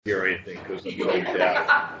hear anything because I'm going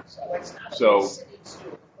deaf. So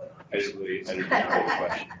I didn't hear the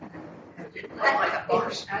question.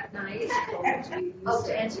 At night, to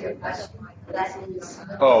answer your question,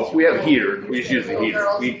 Oh, we have a heater. We just use the heater.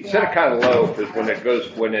 We set it kind of low because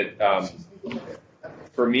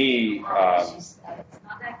for me,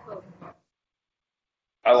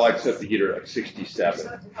 I like to set the heater at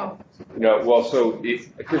 67. Because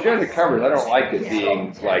you're in the covers, I don't like it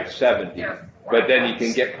being like 70. But then you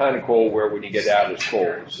can get kind of cold where when you get out it's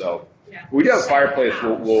cold. So we do have a fireplace.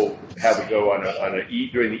 We'll have it go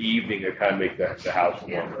during the evening to kind of make the house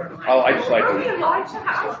warm. I just like Are we allowed to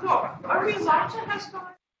have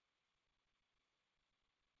fire?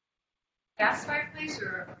 Gas fireplace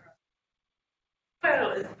or?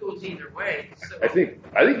 Well, it goes either way. So. I think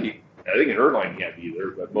in Irvine can't be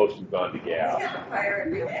either, but most have gone to gas. fire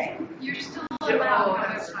every day. You're still allowed.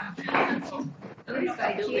 At least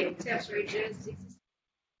I keep temperature.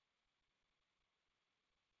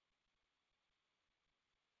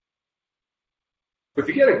 If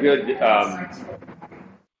you get a good,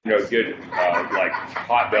 like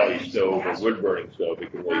hot belly stove or wood burning stove,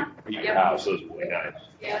 it can really heat your house. Those are really nice.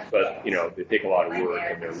 But they take a lot of work,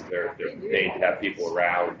 and they're made to have people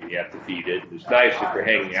around, and you have to feed it. It's nice if you're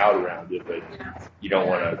hanging out around it, but you don't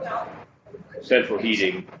want to. Central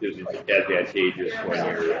heating isn't advantageous when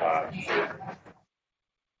you're.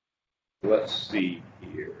 Let's see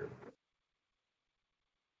here.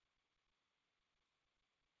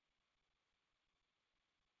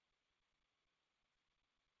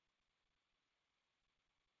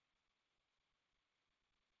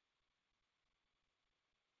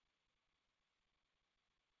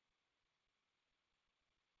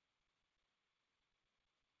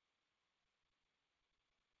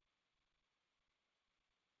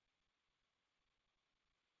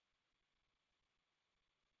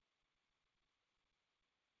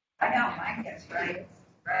 I know, mine gets right.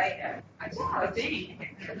 I think.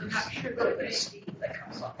 I'm not sure little bit of steam that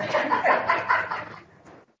comes off. If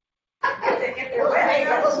they're wet, they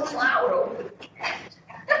got a little cloud over the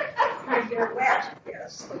if they're wet,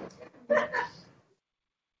 yes.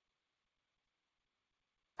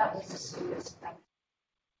 That was the sweetest thing.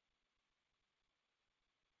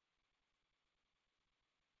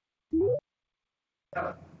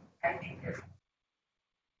 So, I think it's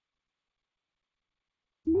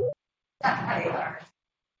they are.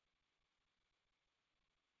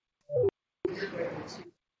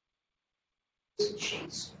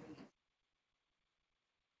 She's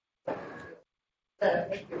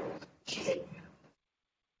she's 8.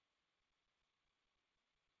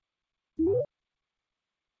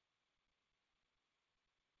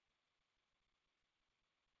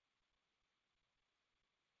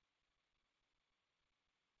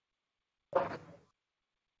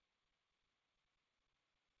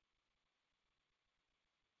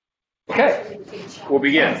 Okay, we'll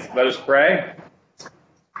begin. Let us pray.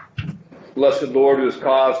 Blessed Lord, who has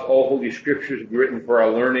caused all holy scriptures to be written for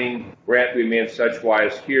our learning, grant we may in such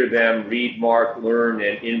wise hear them, read, mark, learn,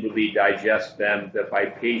 and inwardly digest them, that by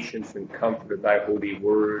patience and comfort of thy holy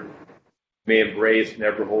word may embrace and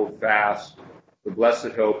ever hold fast the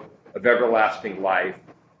blessed hope of everlasting life,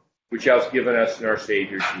 which thou hast given us in our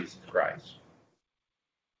Savior Jesus Christ.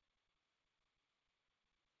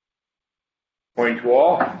 Morning to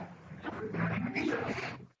all,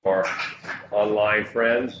 our online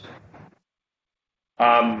friends.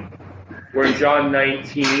 We're in John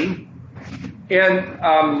 19, and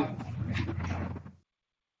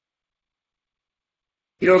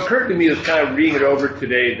it occurred to me as kind of reading it over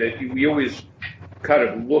today that we always kind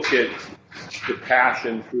of look at the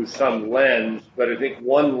Passion through some lens, but I think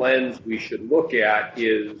one lens we should look at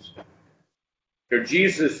is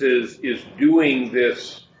Jesus is doing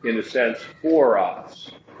this in a sense for us,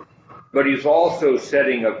 but he's also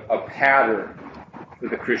setting a pattern for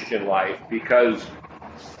the Christian life, because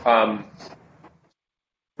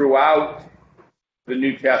throughout the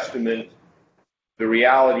New Testament, the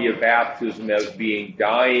reality of baptism as being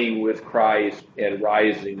dying with Christ and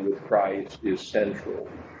rising with Christ is central.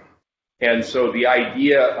 And so the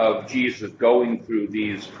idea of Jesus going through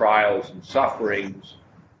these trials and sufferings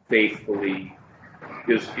faithfully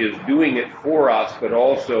is doing it for us, but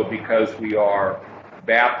also because we are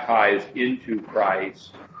baptized into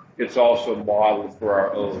Christ, it's also modeled for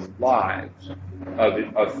our own lives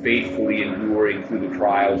of faithfully enduring through the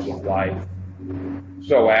trials of life,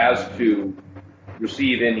 so as to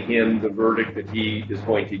receive in him the verdict that he is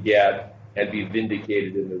going to get and be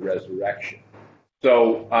vindicated in the resurrection.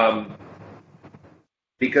 So,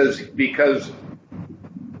 because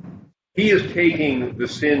he is taking the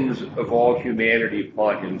sins of all humanity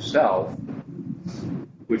upon himself,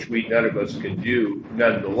 which none of us can do.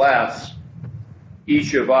 Nonetheless,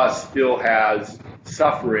 each of us still has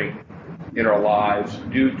suffering in our lives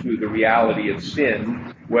due to the reality of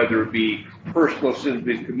sin, whether it be personal sins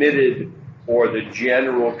we've committed or the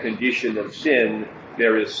general condition of sin.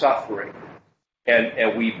 There is suffering. And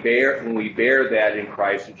when we bear that in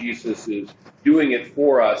Christ, Jesus is doing it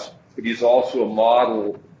for us, but he's also a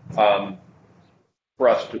model for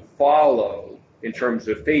us to follow in terms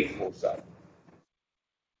of faithful suffering.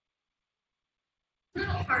 It's a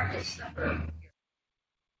little hard to suffer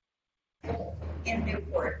in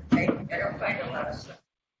Newport. I don't find a lot of stuff.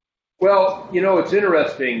 Well, it's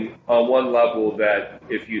interesting on one level that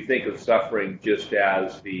if you think of suffering just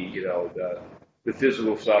as the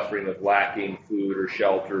physical suffering of lacking food or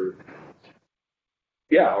shelter,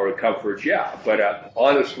 or comforts, but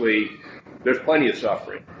honestly, there's plenty of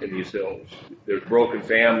suffering in these hills. There's broken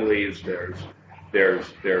families. There's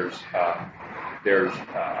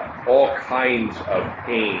all kinds of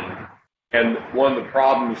pain. And one of the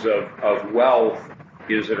problems of wealth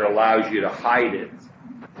is that it allows you to hide it,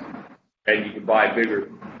 and you can buy bigger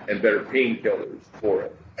and better painkillers for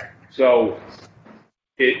it. So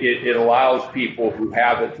it allows people who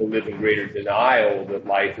have it to live in greater denial that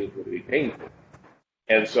life is really painful.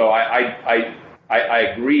 And so I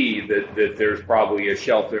agree that there's probably a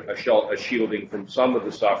shielding from some of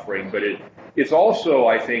the suffering, but it's also,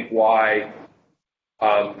 I think, why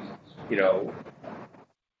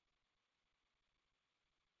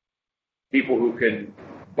people who can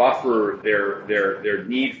buffer their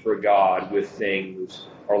need for God with things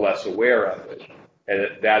are less aware of it. And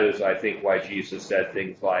that is, I think, why Jesus said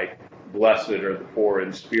things like, blessed are the poor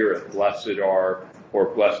in spirit, blessed are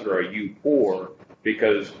you poor,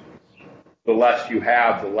 because the less you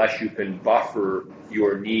have, the less you can buffer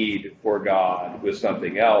your need for God with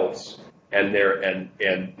something else, and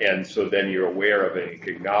so then you're aware of it and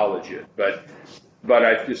can acknowledge it. But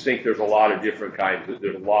I just think there's a lot of different kinds.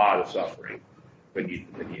 There's a lot of suffering beneath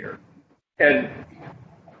the veneer, and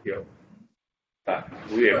but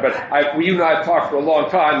you and I have talked for a long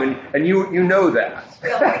time, and you know that.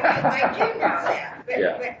 Well, I do know that.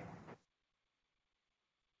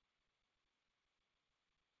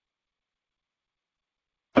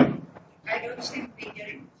 But I don't seem to be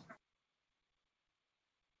getting.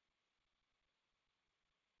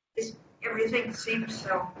 Everything seems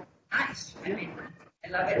so nice. I mean, I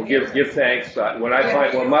love it. Well, give thanks.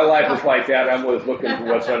 When my life is like that, I'm always looking for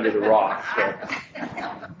what's under the rock. So.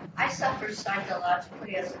 I suffer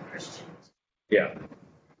psychologically as a Christian. Yeah.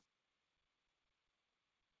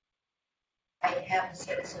 I have a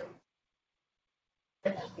sense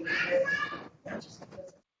of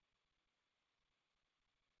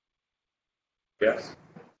Yes.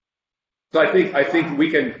 So I think we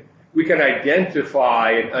can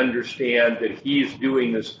identify and understand that he's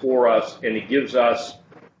doing this for us, and it gives us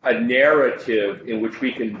a narrative in which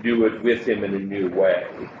we can do it with him in a new way.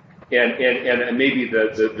 And maybe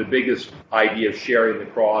the biggest idea of sharing the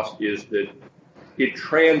cross is that it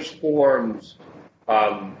transforms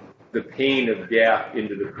the pain of death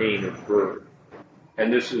into the pain of birth. And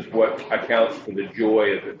this is what accounts for the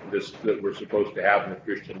joy of this that we're supposed to have in the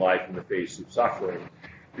Christian life in the face of suffering.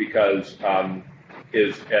 Because,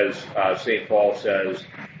 as St. Paul says,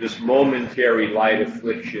 this momentary light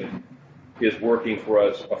affliction is working for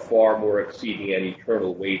us a far more exceeding and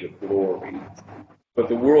eternal weight of glory. But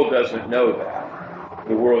the world doesn't know that.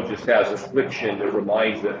 The world just has affliction that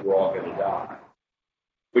reminds them we're all going to die.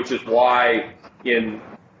 Which is why,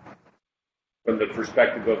 from the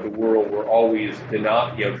perspective of the world, we're always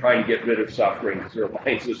trying to get rid of suffering because it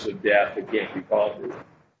reminds us of death that can't be conquered.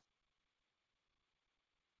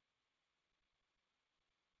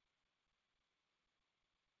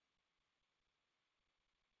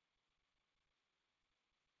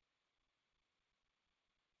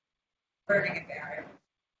 learning about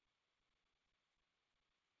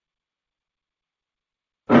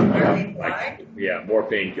it. Yeah, more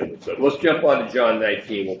painkillers. So let's jump on to John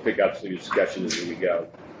 19. We'll pick up some discussion as we go.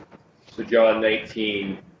 So John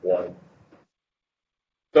 19:1.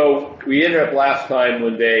 So we ended up last time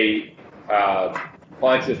when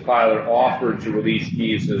Pontius Pilate offered to release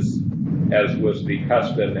Jesus, as was the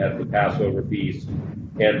custom at the Passover feast,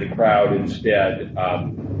 and the crowd instead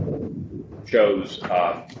chose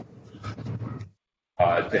to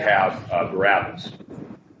have Barabbas.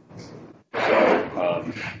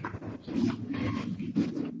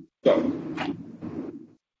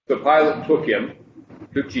 So Pilate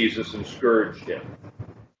took Jesus and scourged him,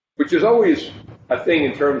 which is always a thing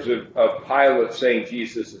in terms of Pilate saying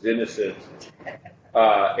Jesus is innocent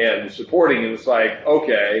and supporting him. It's like,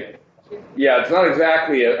 okay, Yeah, it's not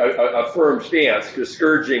exactly a firm stance, because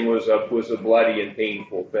scourging was a bloody and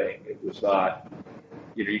painful thing. It was not,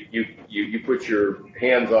 you put your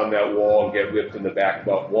hands on that wall and get whipped in the back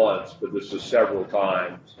about once, but this is several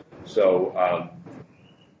times. So,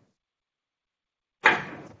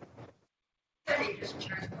 He just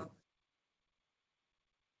turned over.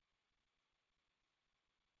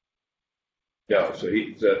 no, so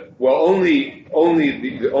he said, well, only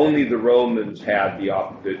the Romans had the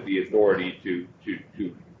authority to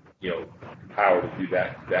power to do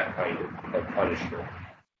that kind of punishment.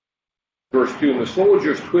 Verse 2, and the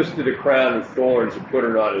soldiers twisted a crown of thorns and put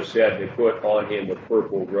it on his head, and they put on him a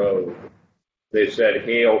purple robe. They said,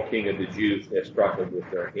 "Hail, King of the Jews," and they struck him with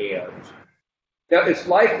their hands. Now, it's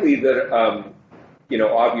likely that,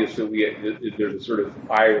 obviously there's a sort of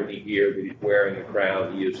irony here that he's wearing a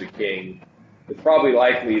crown, he is a king. It's probably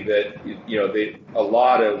likely that, a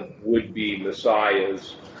lot of would-be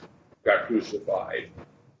messiahs got crucified.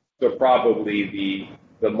 So probably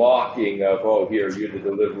the mocking of, oh, here, you're the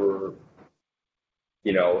deliverer,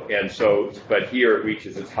 and so, but here it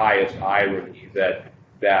reaches its highest irony that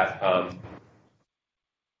the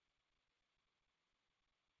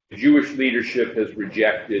Jewish leadership has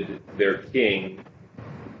rejected their king,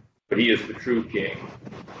 but he is the true king.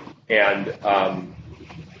 And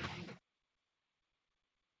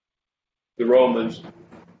the Romans,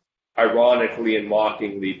 ironically and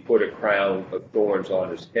mockingly, put a crown of thorns on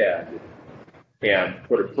his head and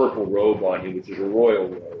put a purple robe on him, which is a royal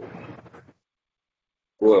robe,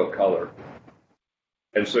 royal color.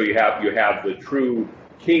 And so you have the true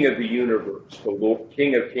King of the universe, the Lord,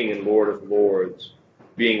 King of kings and Lord of lords,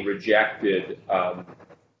 being rejected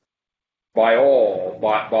by all,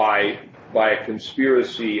 by a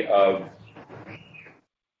conspiracy of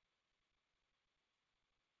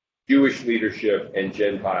Jewish leadership and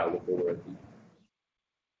Gentile authority.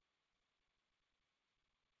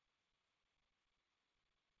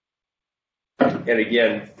 And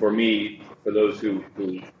again, for me, for those who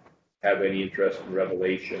have any interest in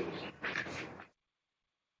Revelation,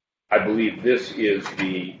 I believe this is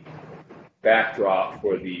the backdrop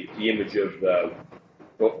for the image of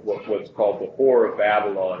what's called the whore of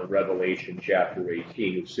Babylon in Revelation chapter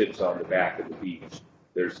 18, who sits on the back of the beast.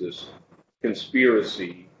 There's this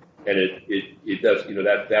conspiracy, and it does,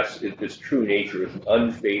 that's its true nature is an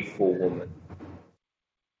unfaithful woman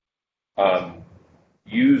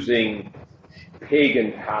using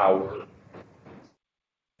pagan power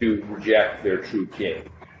to reject their true king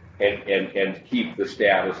and keep the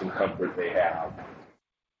status and comfort they have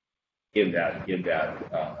in that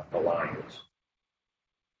alliance.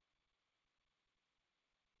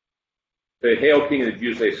 The Hail King of the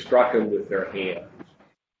Jews, they struck him with their hands.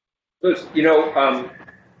 So it's,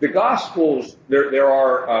 the Gospels, there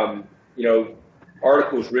are,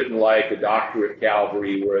 articles written like a Doctor at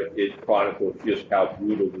Calvary where it chronicles just how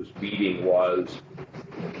brutal this beating was.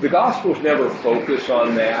 The Gospels never focus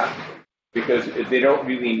on that because they don't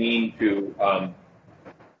really mean to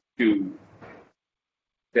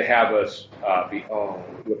have us be, oh,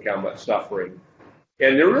 look how much suffering.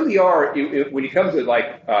 And there really are, when you come to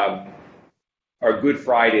like our Good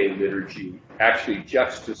Friday liturgy, actually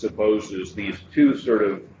juxtaposes these two sort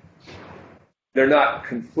of, they're not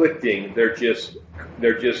conflicting, they're just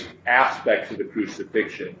aspects of the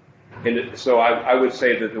crucifixion. And so I would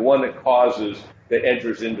say that the one that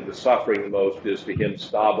enters into the suffering the most is to him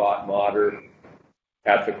Stabat Mater.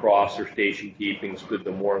 At the cross, her station keeping, stood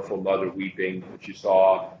the mournful mother weeping, which you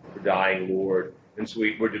saw her dying Lord. And so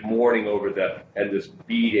we're mourning over this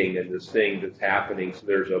beating and this thing that's happening. So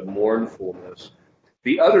there's a mournfulness.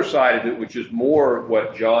 The other side of it, which is more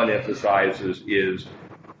what John emphasizes, is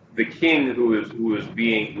the king who is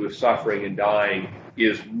suffering and dying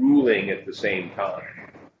is ruling at the same time.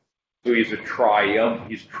 So he's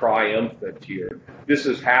triumphant here. This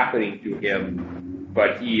is happening to him,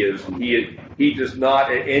 but he does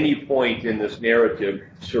not at any point in this narrative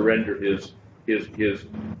surrender his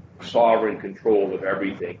sovereign control of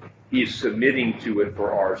everything. He's submitting to it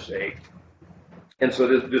for our sake. And so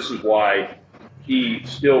this is why he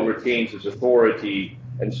still retains his authority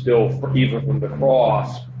and still, even from the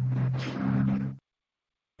cross,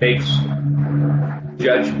 makes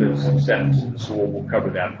judgments and sentences. So we'll cover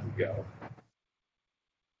that as we go.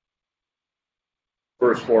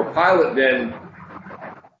 Verse 4, Pilate then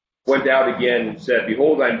went out again and said,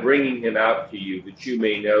 "Behold, I'm bringing him out to you, that you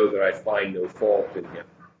may know that I find no fault in him."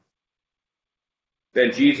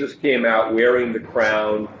 Then Jesus came out wearing the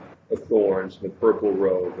crown of thorns and the purple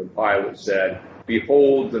robe, and Pilate said,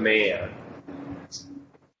 "Behold the man."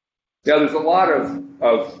 Now there's a lot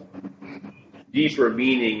of deeper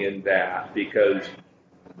meaning in that, because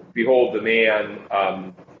behold the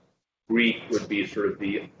man, Greek would be sort of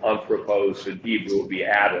the anthropos, and Hebrew would be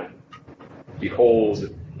Adam. Behold,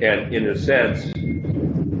 and in a sense,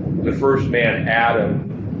 the first man,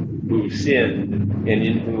 Adam, who sinned, and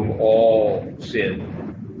in whom all sinned.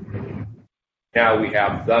 Now we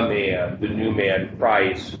have the man, the new man,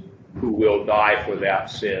 Christ, who will die for that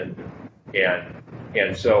sin.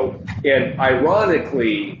 And so, and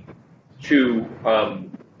ironically, to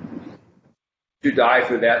die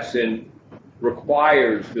for that sin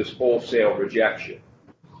requires this wholesale rejection.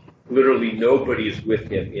 Literally, nobody's with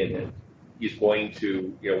him in it. He's going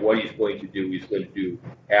to, what he's going to do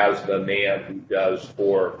as the man who does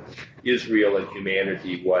for Israel and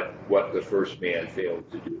humanity what the first man failed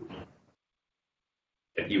to do.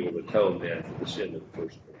 And he will atone then for the sin of the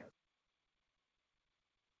first man.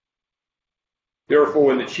 Therefore,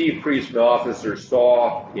 when the chief priests and officers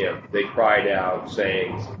saw him, they cried out,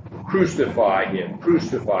 saying, "Crucify him,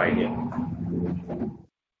 crucify him."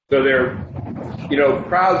 So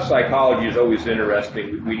crowd psychology is always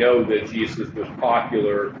interesting. We know that Jesus was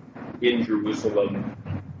popular in Jerusalem,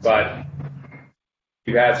 but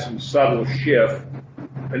you had some subtle shift.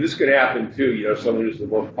 And this could happen too, someone who's the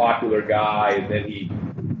most popular guy, and then he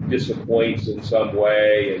disappoints in some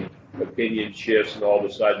way, and opinion shifts, and all of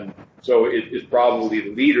a sudden, so it's probably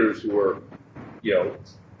the leaders who are,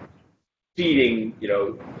 feeding,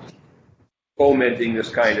 fomenting this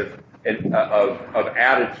kind of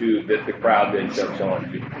attitude that the crowd then jumps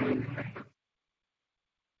on to.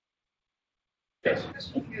 Yes.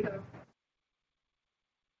 Question here,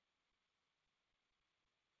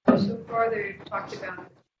 though. So far, they've talked about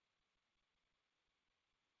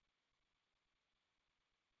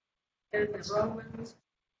and the Romans.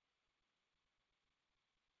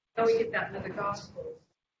 Now we get that in the Gospels.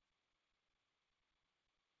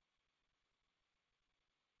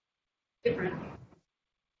 Different.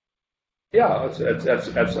 Yeah,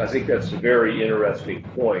 that's I think that's a very interesting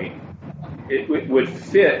point. It would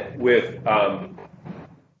fit with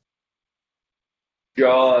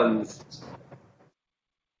John's,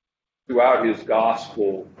 throughout his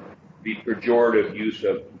gospel, the pejorative use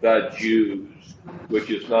of the Jews, which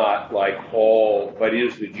is not like all, but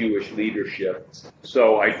is the Jewish leadership.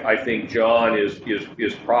 So I think John is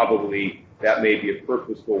probably, that may be a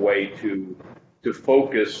purposeful way to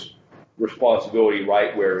focus responsibility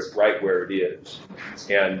right where it is,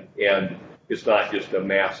 and it's not just a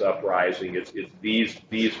mass uprising. It's these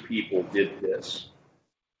people did this.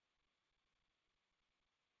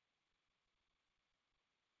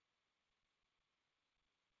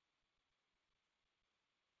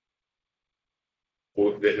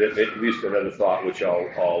 Well, at least another thought, which I'll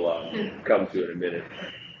come to in a minute.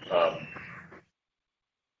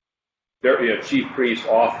 Their chief priest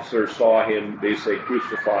officers saw him. They say,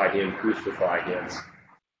 "Crucify him, crucify him."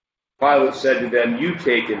 Pilate said to them, "You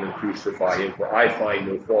take him and crucify him, for I find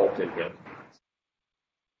no fault in him."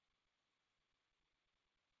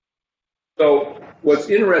 So what's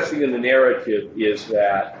interesting in the narrative is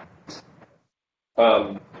that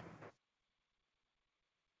the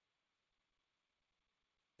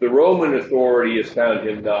Roman authority has found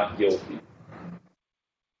him not guilty.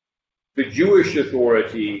 The Jewish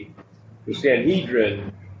authority, the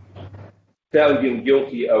Sanhedrin, found him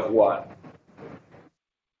guilty of what?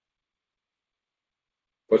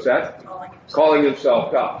 What's that? Calling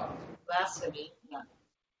himself God. Blasphemy.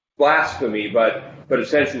 Blasphemy, but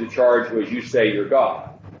essentially the charge was, you say you're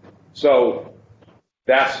God. So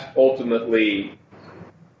that's ultimately,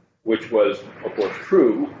 which was of course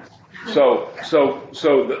true. So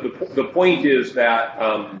the point is that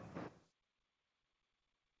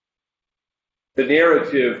the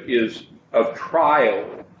narrative is of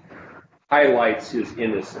trial highlights his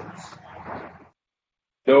innocence.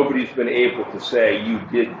 Nobody's been able to say you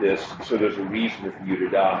did this, so there's a reason for you to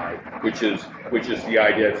die, which is the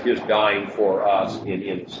idea of his dying for us in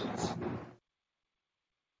innocence.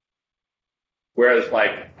 Whereas,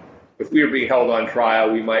 like, if we were being held on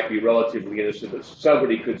trial, we might be relatively innocent, but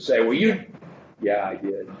somebody could say, "Well, yeah, I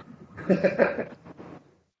did."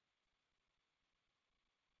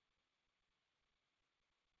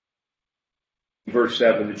 Verse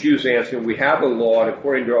 7, the Jews answered him, "We have a law, and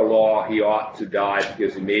according to our law, he ought to die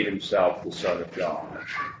because he made himself the Son of God."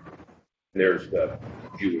 There's the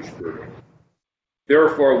Jewish verdict.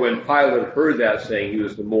 Therefore, when Pilate heard that saying, he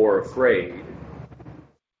was the more afraid.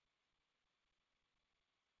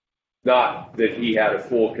 Not that he had a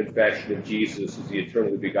full confession of Jesus as the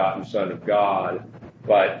eternally begotten Son of God,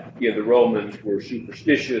 but the Romans were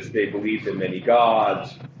superstitious. They believed in many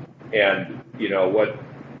gods, and what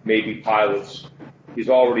maybe Pilate's, he's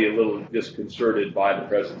already a little disconcerted by the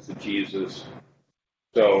presence of Jesus.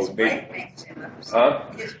 So His maybe, wife makes him upset.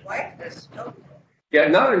 huh? His wife is totally. Yeah,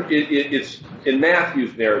 it's in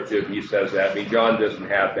Matthew's narrative. He says that. I mean, John doesn't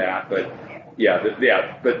have that, but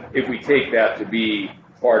yeah. But if we take that to be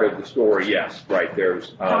part of the story, yes, right.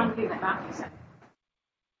 There's John knew that Matthew said.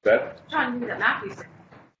 that John knew that Matthew said.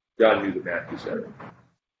 John knew that Matthew said it.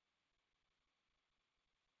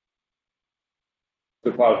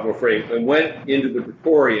 The Pilate was afraid and went into the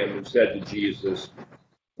praetorium and said to Jesus,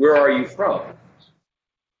 "Where are you from?"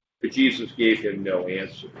 But Jesus gave him no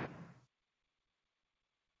answer.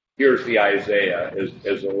 Here's the Isaiah,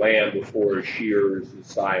 as a lamb before his shearers is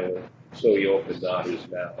silent, so he opened not his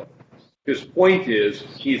mouth. His point is,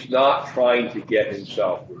 he's not trying to get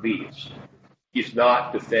himself released. He's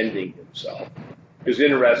not defending himself. It's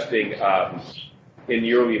interesting, in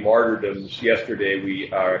the early martyrdoms, Tuesday, we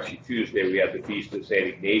had the Feast of St.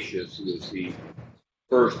 Ignatius, who was the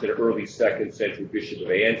first and early 2nd century bishop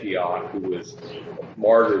of Antioch, who was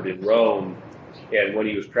martyred in Rome. And when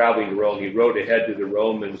he was traveling to Rome, he wrote ahead to the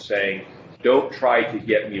Romans saying, "Don't try to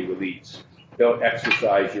get me released. Don't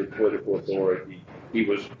exercise your political authority." He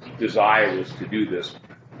was desirous to do this,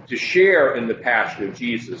 to share in the passion of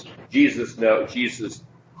Jesus. This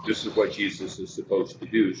is what Jesus is supposed to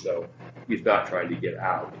do, so he's not trying to get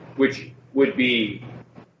out, which would be,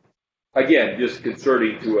 again,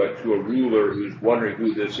 disconcerting to a ruler who's wondering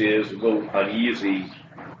who this is, a little uneasy.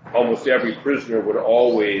 Almost every prisoner would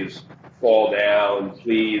always fall down,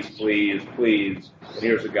 please, please, please. And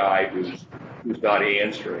here's a guy who's not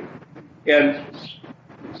answering. And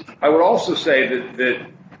I would also say that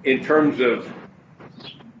in terms of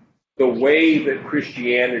the way that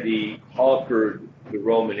Christianity conquered the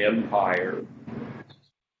Roman Empire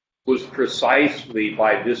was precisely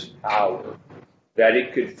by this power, that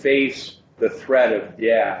it could face the threat of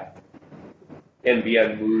death and be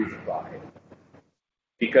unmoved by it.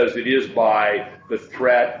 Because it is by the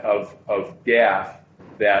threat of death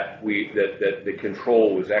that the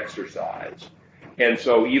control was exercised. And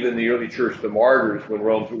so even the early church, the martyrs, when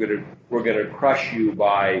Rome, we're going to crush you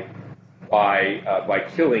by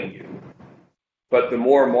killing you. But the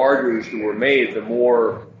more martyrs that were made, the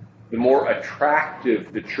more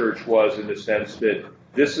attractive the church was, in the sense that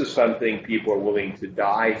this is something people are willing to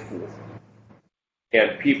die for.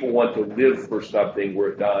 And people want to live for something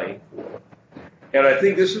worth dying for. And I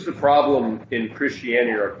think this is the problem in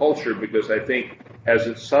Christianity, our culture, because I think as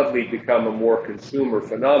it's suddenly become a more consumer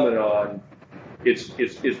phenomenon, it's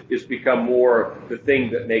become more the thing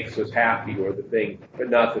that makes us happy, or the thing, but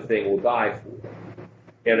not the thing we'll die for.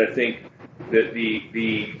 And I think that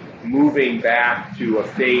the moving back to a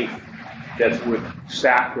faith that's worth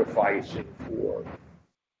sacrificing for,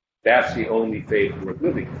 that's the only faith worth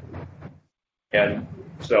living for. And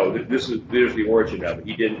so there's the origin of it.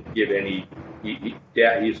 He didn't give any.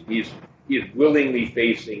 He's willingly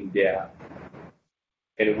facing death,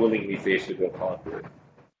 and willingly facing to conquer it.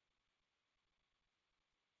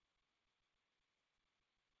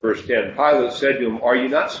 Verse 10, Pilate said to him, "Are you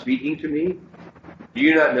not speaking to me? Do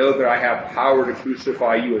you not know that I have power to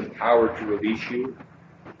crucify you and power to release you?"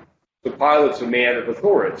 So Pilate's a man of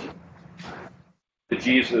authority. That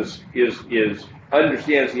Jesus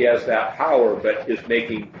understands he has that power, but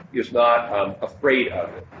is not afraid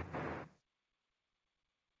of it.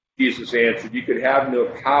 Jesus answered, "You could have no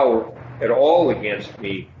power at all against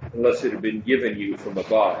me unless it had been given you from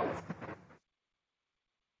above."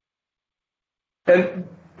 And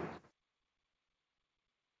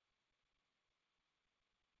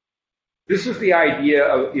this is the idea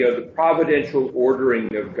of, the providential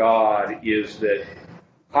ordering of God is that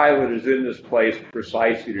Pilate is in this place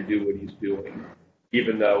precisely to do what he's doing,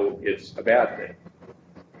 even though it's a bad thing.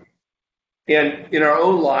 And in our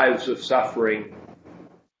own lives of suffering,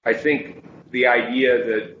 I think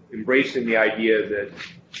embracing the idea that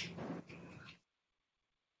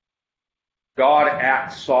God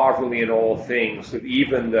acts sovereignly in all things, that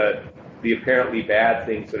even the apparently bad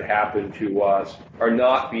things that happen to us are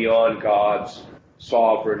not beyond God's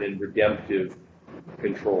sovereign and redemptive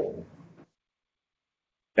control.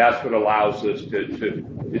 That's what allows us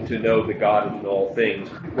to know that God is in all things.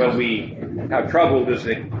 When we have trouble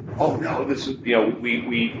listening, oh no, this is,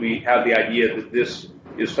 we have the idea that this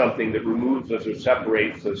is something that removes us or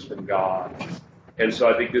separates us from God. And so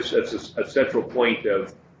I think that's a central point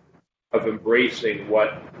of embracing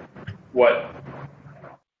what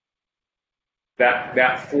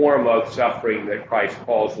that form of suffering that Christ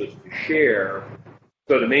calls us to share.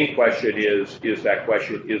 So the main question is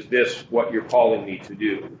this what you're calling me to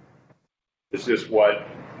do? Is this what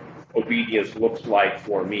obedience looks like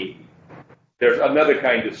for me? There's another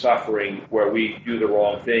kind of suffering where we do the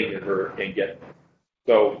wrong thing and hurt and get.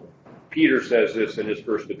 So Peter says this in his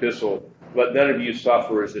first epistle, let none of you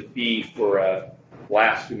suffer as a thief or a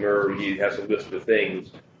blasphemer. He has a list of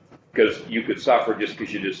things, because you could suffer just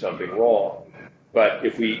because you did something wrong. But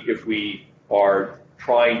if we are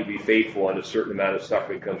trying to be faithful and a certain amount of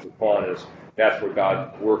suffering comes upon us, that's where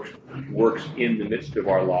God works in the midst of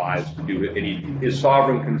our lives to do it. And his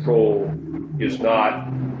sovereign control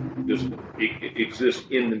exists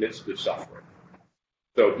in the midst of suffering.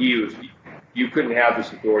 So you couldn't have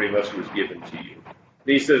this authority unless it was given to you.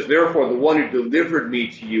 And he says, therefore, the one who delivered me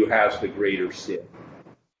to you has the greater sin.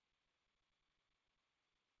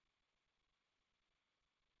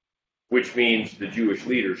 Which means the Jewish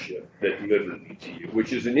leadership that delivered me to you,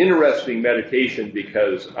 which is an interesting meditation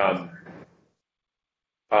because I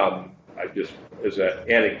just, as an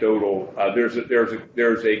anecdotal, there's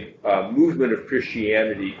a movement of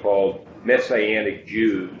Christianity called Messianic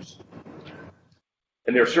Jews,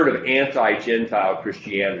 and they're sort of anti-Gentile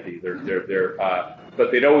Christianity.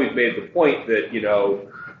 But they'd always made the point that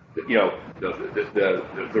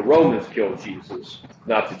the Romans killed Jesus,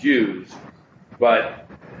 not the Jews. But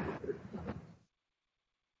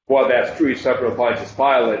while that's true, he suffered on Pontius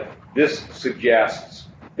Pilate. This suggests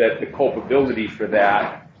that the culpability for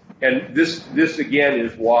that, and this again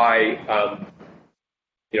is why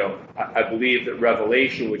I believe that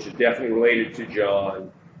Revelation, which is definitely related to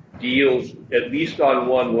John, deals at least on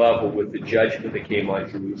one level with the judgment that came on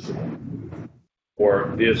Jerusalem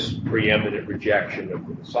for this preeminent rejection of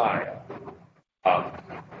the Messiah, and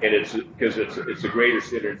it's because it's a greater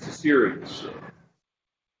sin and it's a serious sin.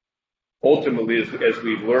 Ultimately, as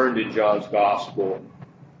we've learned in John's Gospel,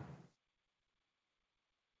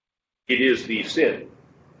 it is the sin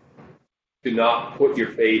to not put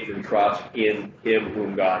your faith and trust in him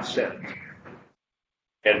whom God sent.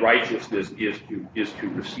 And righteousness is to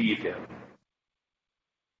receive him.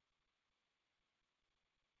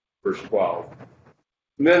 Verse 12.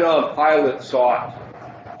 And then Pilate sought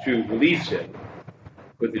to release him,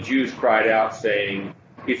 but the Jews cried out, saying,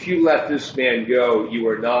 if you let this man go, you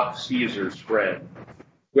are not Caesar's friend.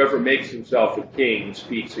 Whoever makes himself a king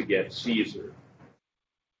speaks against Caesar.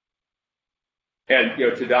 And,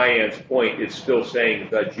 to Diane's point, it's still saying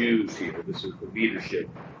the Jews here. This is the leadership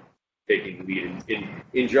taking the lead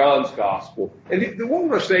in John's gospel. And what I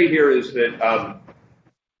want to say here is that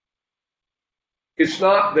it's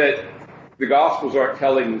not that the gospels aren't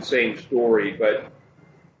telling the same story, but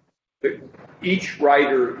each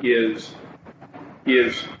writer is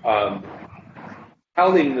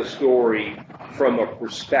telling the story from a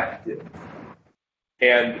perspective.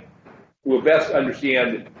 And we'll best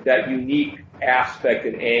understand that unique aspect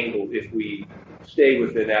and angle if we stay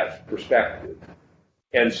within that perspective.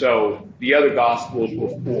 And so the other gospels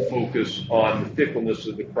will focus on the fickleness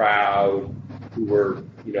of the crowd who were,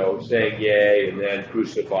 saying yay and then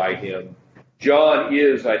crucify him. John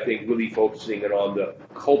is, I think, really focusing it on the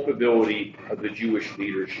culpability of the Jewish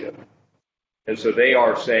leadership. And so they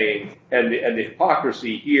are saying, and the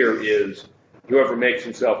hypocrisy here is whoever makes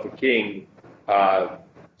himself a king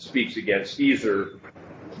speaks against Caesar.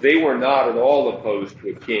 They were not at all opposed to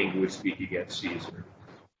a king who would speak against Caesar.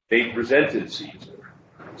 They presented Caesar.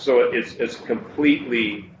 So it's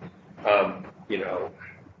completely,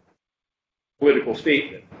 political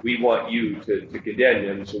statement. We want you to condemn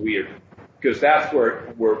him, so because that's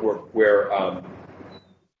where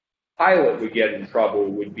Pilate would get in trouble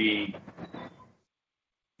would be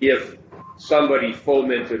if somebody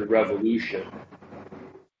fomented a revolution.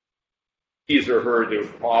 Caesar heard there was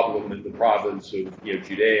a problem in the province of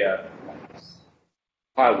Judea.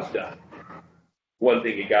 Pilate's done. One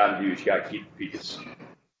thing you got to do is you got to keep the peace.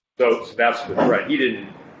 So that's the threat. They didn't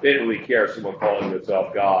really care if someone calling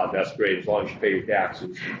himself God. That's great as long as you pay your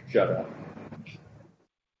taxes. Shut up.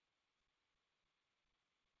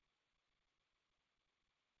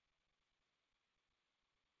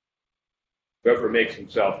 Whoever makes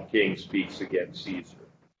himself a king speaks against Caesar.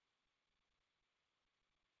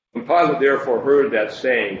 When Pilate therefore heard that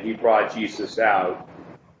saying, he brought Jesus out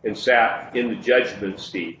and sat in the judgment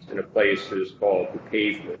seat in a place that is called the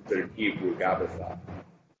pavement, but in Hebrew, Gabbatha.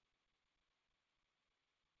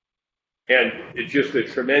 And it's just a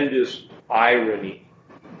tremendous irony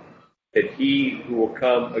that he who will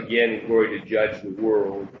come again in glory to judge the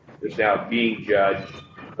world is now being judged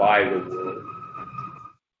by the world.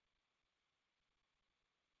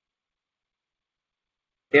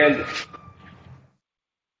 And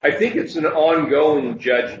I think it's an ongoing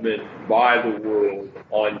judgment by the world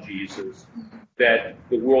on Jesus, that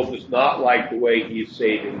the world does not like the way he's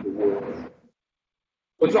saving the world.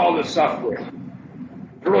 What's all this suffering?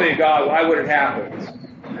 If really God, why would it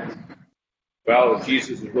happen? Well, if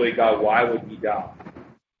Jesus is really God, why would he die?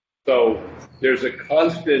 So there's a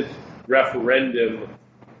constant referendum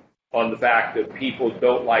on the fact that people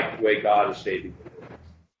don't like the way God is saving them.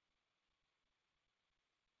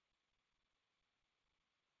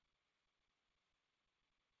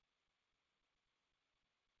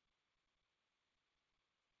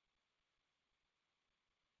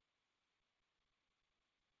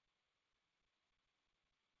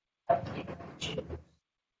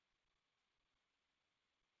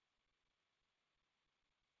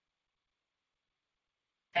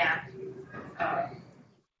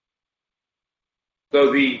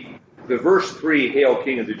 So the verse 3, Hail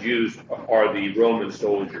King of the Jews, are the Roman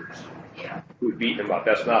soldiers who've beaten him up.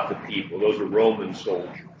 That's not the people. Those are Roman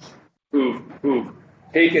soldiers who've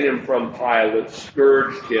taken him from Pilate,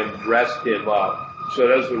 scourged him, dressed him up. So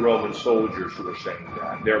those are the Roman soldiers who are saying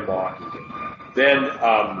that. They're mocking him. Then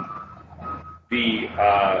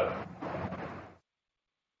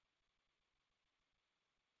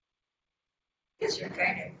These are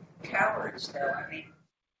kind of cowards, though. I mean,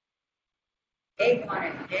 they want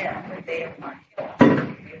him dead, but they don't want to kill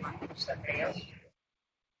him. They want somebody else to do it.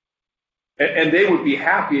 and they would be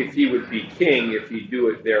happy if he would be king if he'd do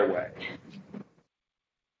it their way.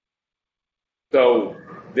 So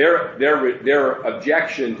their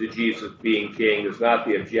objection to Jesus being king is not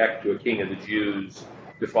the objection to a king of the Jews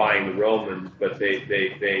defying the Romans, but they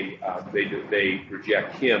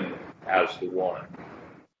reject him as the one.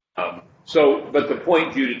 But the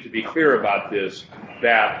point, Judith, to be clear about this,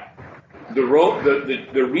 that the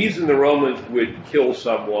reason the Romans would kill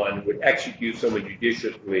someone, would execute someone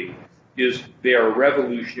judiciously, is they are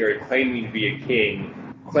revolutionary, claiming to be a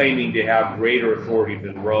king, claiming to have greater authority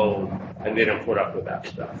than Rome, and they don't put up with that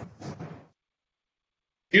stuff.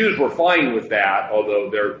 Jews were fine with that, although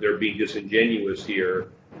they're being disingenuous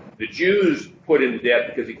here. The Jews put him to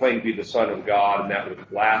death because he claimed to be the Son of God, and that was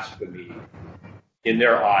blasphemy in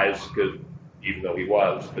their eyes, because even though he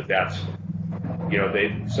was, but that's,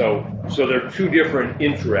 so there are two different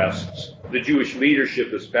interests. The Jewish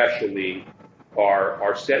leadership especially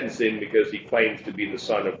are sentencing because he claims to be the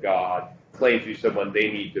Son of God, claims to be someone they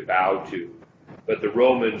need to bow to. But the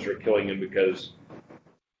Romans are killing him because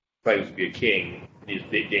he claims to be a king, and he's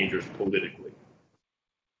dangerous politically.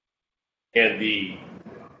 And the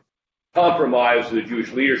compromise of the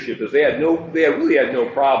Jewish leadership is they really had no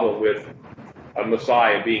problem with a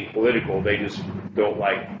Messiah being political. They just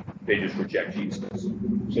reject Jesus.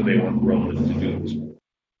 So they want the Romans to do this.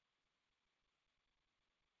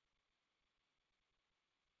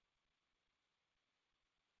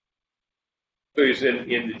 So he's in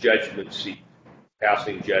the judgment seat,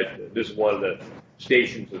 passing judgment. This is one of the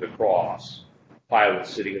stations of the cross. Pilate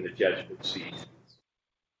sitting in the judgment seat.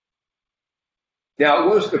 Now, it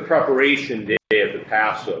was the preparation day of the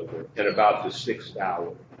Passover at about the 6th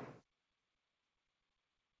hour.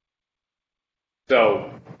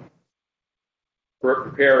 So, for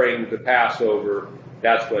preparing the Passover,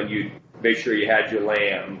 that's when you make sure you had your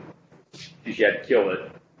lamb, because you had to kill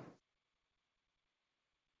it,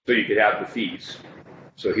 so you could have the feast.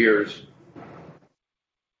 So here's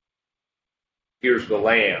the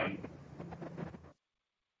lamb.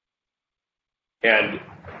 And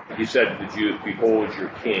he said to the Jews, "Behold your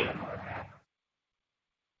king."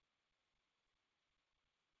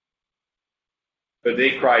 But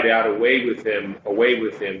they cried out, away with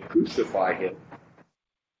him, crucify him.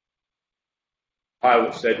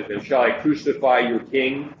 Pilate said to them, "Shall I crucify your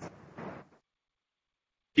king?"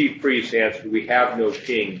 Chief priests answered, "We have no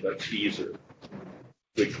king but Caesar,"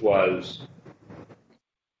 which was...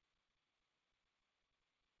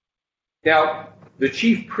 Now, the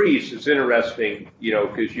chief priest is interesting,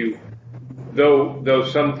 because though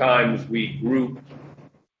sometimes we group,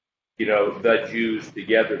 the Jews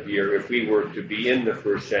together here, if we were to be in the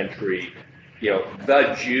first century,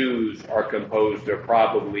 the Jews are composed of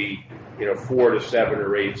probably, 4 to 7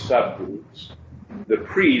 or 8 subgroups. The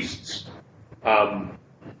priests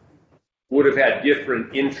would have had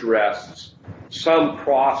different interests, some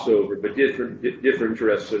crossover, but different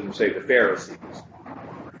interests than, say, the Pharisees.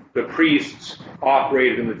 The priests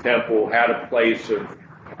operated in the temple, had a place of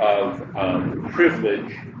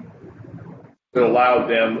privilege that allowed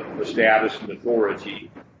them the status and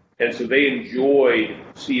authority. And so they enjoyed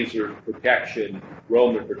Caesar's protection,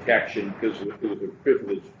 Roman protection, because it was a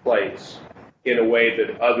privileged place in a way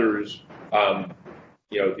that others,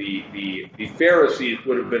 the Pharisees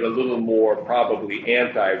would have been a little more probably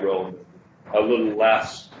anti-Roman, a little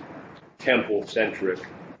less temple-centric.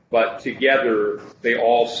 But together, they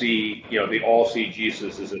all see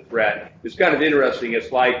Jesus as a threat. It's kind of interesting.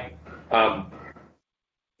 It's like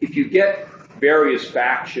if you get various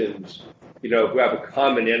factions, who have a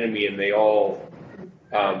common enemy and they all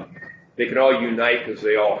They can all unite because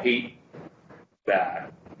they all hate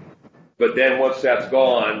that. But then once that's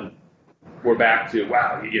gone, we're back to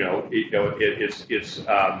wow. It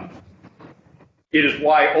is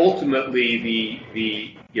why ultimately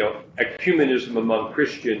the ecumenism among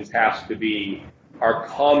Christians has to be our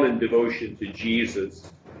common devotion to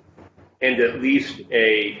Jesus, and at least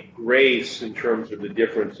a grace in terms of the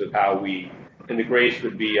difference of how we, and the grace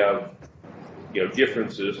would be of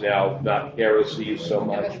differences now, not heresies so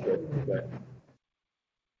much, but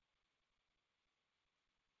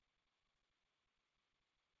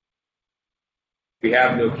we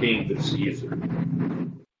have no king but Caesar.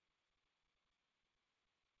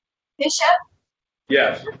 Bishop?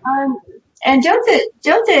 Yes. And don't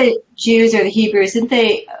the Jews or the Hebrews, didn't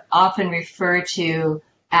they often refer to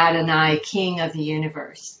Adonai, King of the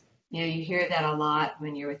universe? You hear that a lot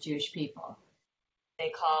when you're with Jewish people.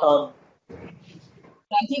 They call.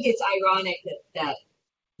 I think it's ironic that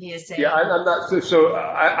he is saying. Yeah, I'm not. So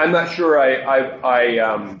I'm not sure.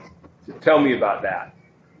 I tell me about that.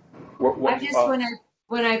 I've just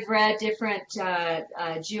when I've read different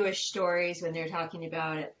Jewish stories when they're talking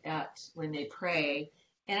about it when they pray,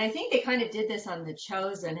 and I think they kind of did this on The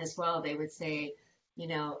Chosen as well. They would say,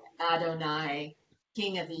 Adonai,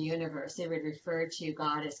 King of the universe. They would refer to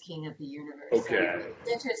God as King of the universe. Okay. So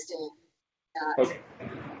it's interesting. Okay.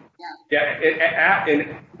 Yeah,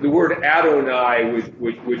 and the word Adonai,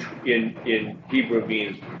 which in Hebrew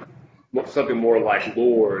means something more like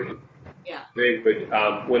Lord. Yeah. They would,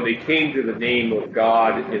 when they came to the name of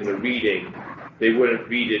God in the reading, they wouldn't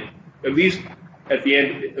read it at least at the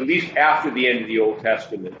end, at least after the end of the Old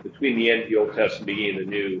Testament, between the end of the Old Testament and the beginning of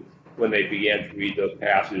the New. When they began to read those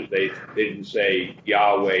passages, they didn't say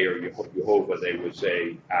Yahweh or Jehovah; they would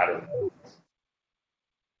say Adonai.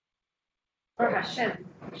 Or Hashem,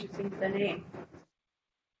 which is the name.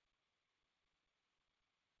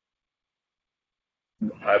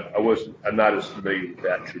 I'm not as familiar with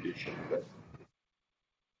that tradition,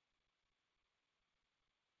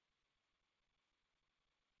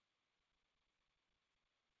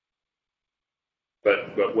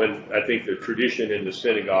 but when I think the tradition in the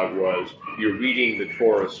synagogue was you're reading the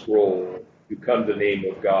Torah scroll, you come to the name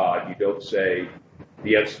of God, you don't say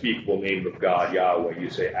the unspeakable name of God, Yahweh, you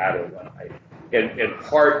say Adonai. And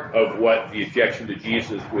part of what the objection to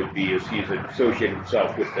Jesus would be is he's associating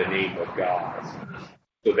himself with the name of God.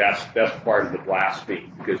 So that's part of the blasphemy,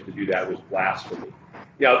 because to do that was blasphemy.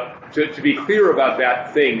 Now, to be clear about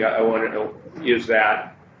that thing, I want to know is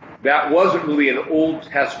that wasn't really an Old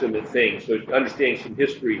Testament thing. So understanding some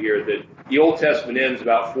history here, that the Old Testament ends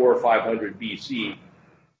about 400 or 500 BC.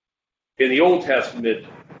 In the Old Testament,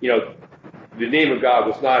 the name of God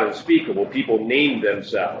was not unspeakable. People named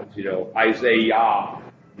themselves, Isaiah,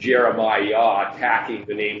 Jeremiah, tacking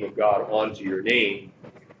the name of God onto your name.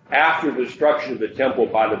 After the destruction of the temple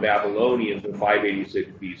by the Babylonians in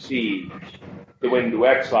 586 BC, they went into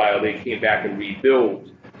exile, they came back and rebuilt.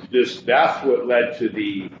 That's what led to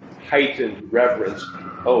the heightened reverence.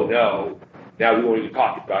 Oh no, now we want to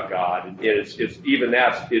talk about God. And it's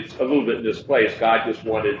a little bit misplaced. God just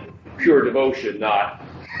wanted pure devotion, not,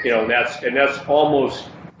 and that's almost,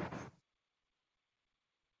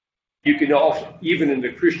 you can also, even in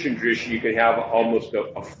the Christian tradition, you can have almost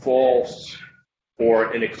a false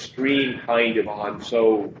or an extreme kind of, I'm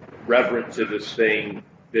so reverent to this thing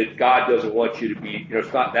that God doesn't want you to be,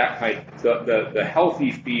 it's not that kind. The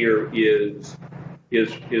healthy fear is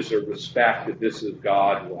a respect that this is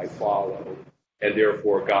God who I follow, and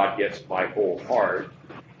therefore God gets my whole heart.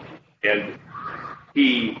 And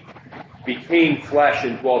he became flesh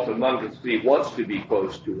and dwelt among us. He wants to be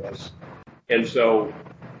close to us. And so,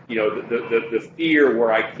 the fear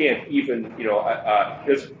where I can't even,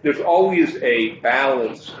 there's always a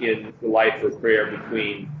balance in the life of prayer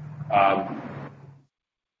between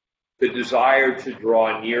the desire to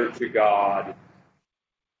draw near to God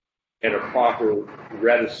and a proper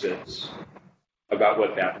reticence about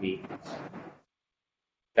what that means.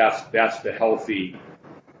 That's the healthy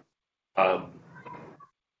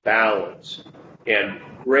balance. And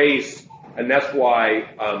grace, and that's why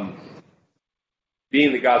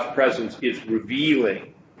being in God's presence is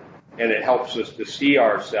revealing, and it helps us to see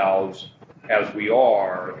ourselves as we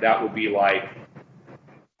are. That would be like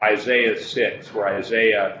Isaiah 6, where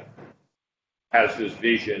Isaiah has this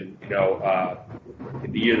vision, in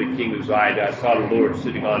the year the king Uzziah, I saw the Lord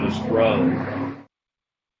sitting on his throne.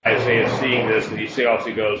 Isaiah seeing this, and he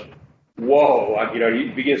also goes, whoa, he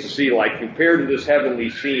begins to see, like, compared to this heavenly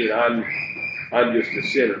scene, I'm just a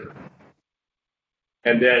sinner.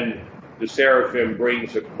 And then the seraphim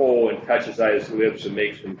brings a coal and touches his lips and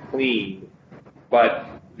makes him clean. But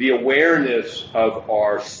the awareness of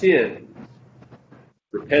our sin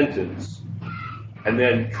repentance, and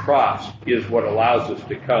then trust is what allows us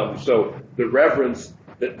to come. So the reverence,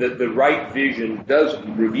 the right vision does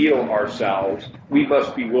reveal ourselves. We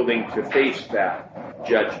must be willing to face that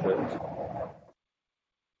judgment,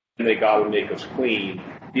 and that God will make us clean.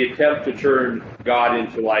 The attempt to turn God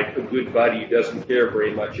into like a good buddy who doesn't care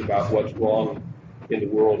very much about what's wrong in the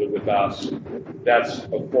world and with us, that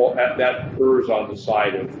errs on the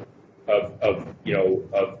side of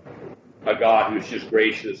a God who's just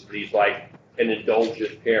gracious, and he's like an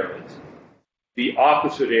indulgent parent. The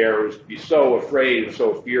opposite error is to be so afraid and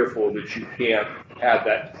so fearful that you can't have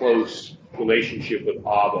that close relationship with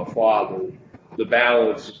Abba, Father. The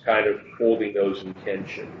balance is kind of holding those in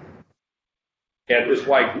tension. And that's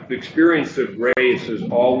why the experience of grace is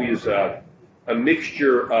always a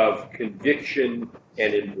mixture of conviction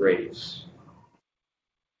and embrace.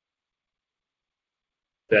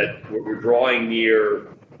 That we're drawing near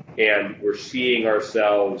and we're seeing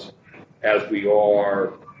ourselves as we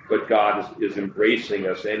are, but God is embracing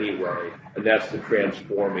us anyway, and that's the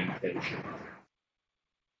transforming tension.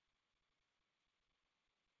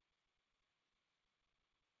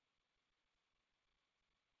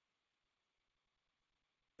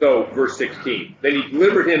 So, verse 16, then he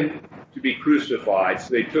delivered him to be crucified, so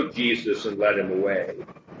they took Jesus and led him away.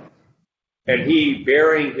 And he,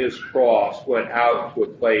 bearing his cross, went out to a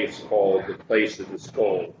place called the place of the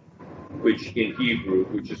skull, which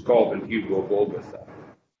is called in Hebrew Golgotha,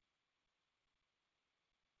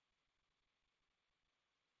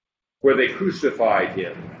 where they crucified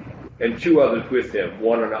him, and two others with him,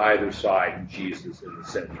 one on either side, and Jesus in the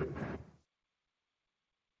center.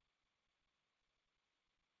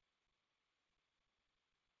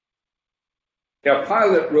 Now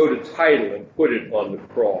Pilate wrote a title and put it on the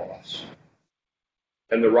cross.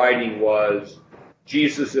 And the writing was,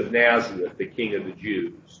 Jesus of Nazareth, the King of the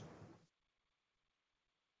Jews.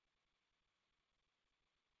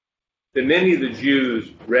 Then many of the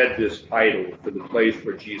Jews read this title, for the place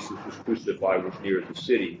where Jesus was crucified was near the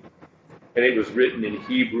city. And it was written in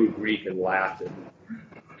Hebrew, Greek, and Latin.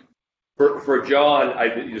 For John,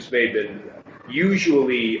 this may have been,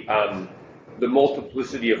 usually the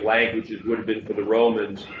multiplicity of languages would have been for the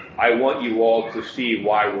Romans, I want you all to see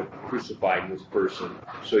why we're crucifying this person.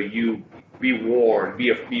 So you be warned,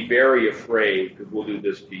 be very afraid, because we'll do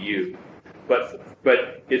this to you.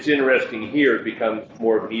 But it's interesting here, it becomes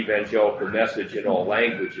more of an evangelical message in all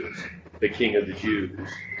languages, the King of the Jews.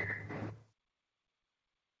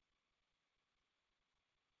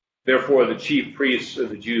 Therefore, the chief priests of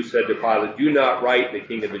the Jews said to Pilate, do not write the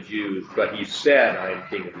King of the Jews, but he said, I am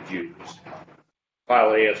King of the Jews.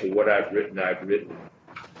 Pilate answered, what I've written, I've written.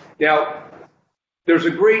 Now, there's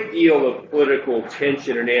a great deal of political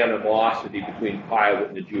tension and animosity between Pilate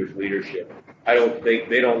and the Jewish leadership. I don't think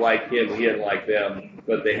they don't like him, he doesn't like them,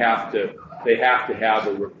 but they have to have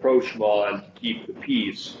a rapprochement to keep the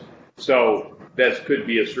peace. So that could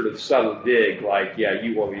be a sort of subtle dig, like,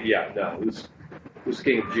 you want me, no, who's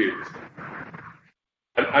King of Jews?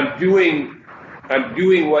 I'm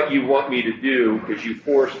doing what you want me to do because you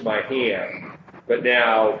forced my hand, but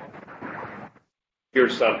now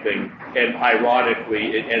here's something, and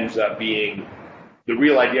ironically, it ends up being the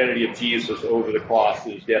real identity of Jesus over the cross,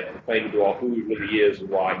 his death, proclaiming to all who he really is and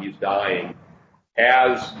why he's dying,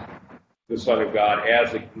 as the Son of God,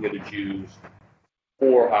 as the King of the Jews,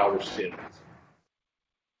 for our sins.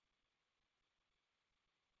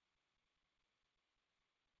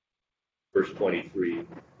 Verse 23.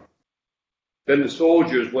 Then the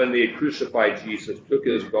soldiers, when they had crucified Jesus, took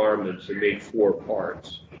his garments and made 4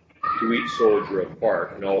 parts, to each soldier a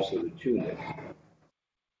part, and also the tunic.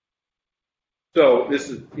 So this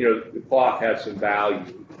is, the cloth had some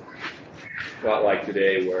value. Not like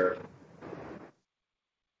today where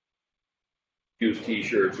used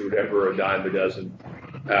T-shirts or whatever, a dime a dozen.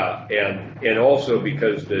 And also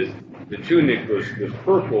because the tunic was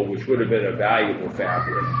purple, which would have been a valuable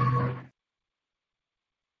fabric.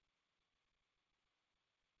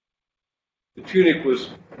 The tunic was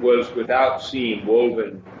without seam,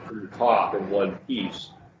 woven from the top in one piece.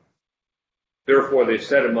 Therefore they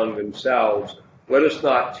said among themselves, let us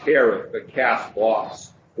not tear it, but cast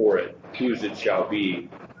lots for it, whose it shall be,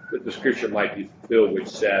 that the scripture might be fulfilled, which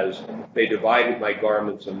says, they divided my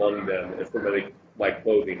garments among them, and for my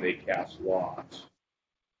clothing they cast lots.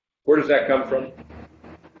 Where does that come from?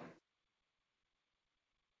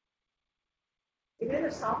 Is it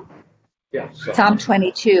a song? Yeah, Psalm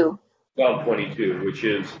 22. Psalm 22, which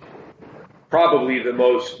is probably the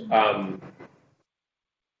most,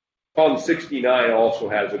 Psalm 69 also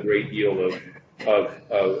has a great deal of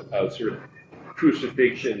sort of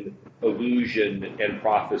crucifixion, allusion, and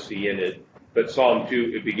prophecy in it. But Psalm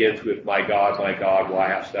 2, it begins with, my God, why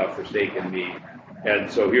hast thou forsaken me?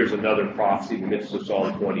 And so here's another prophecy in the midst of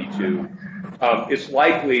Psalm 22. It's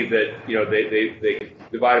likely that, they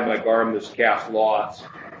divided my garments, cast lots.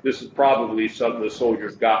 This is probably something the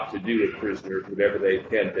soldiers got to do with prisoners, whatever they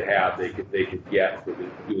tend to have, they could get for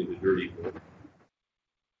doing the dirty work.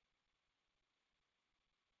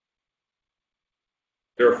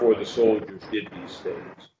 Therefore, the soldiers did these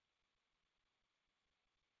things.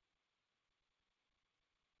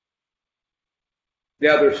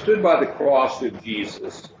 Now there stood by the cross of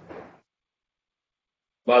Jesus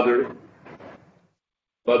mother,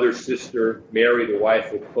 sister, Mary, the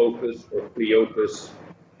wife of Clopas or Cleopas,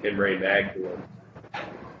 and Mary Magdalene.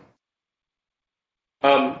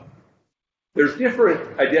 There's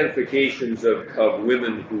different identifications of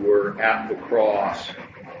women who were at the cross.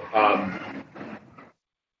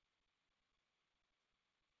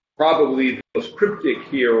 Probably the most cryptic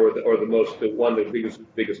here, or the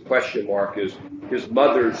biggest question mark is his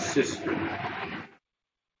mother's sister.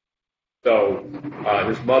 So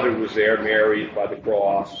his mother was there, Mary, by the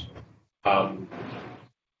cross, and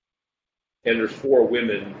there's 4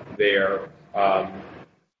 women there. I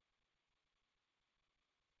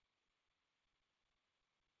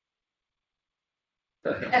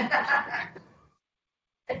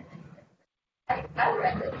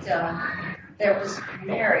read that there was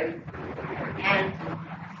Mary and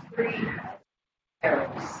 3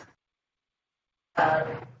 parents,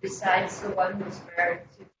 besides the one who's married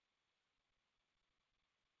to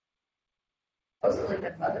supposedly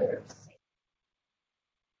the mother of Saint.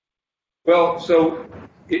 Well, so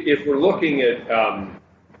if we're looking at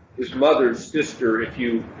his mother's sister, if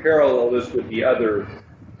you parallel this with the other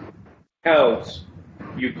counts,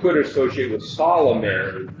 you could associate with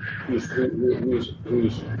Solomon, who's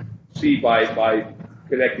see by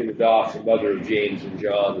connecting the dots, the mother of James and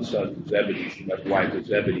John, the sons of Zebedee, she was the wife of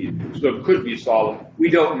Zebedee. So it could be Solomon. We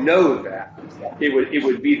don't know that. It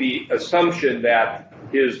would be the assumption that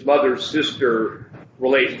his mother's sister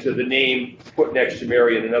relates to the name put next to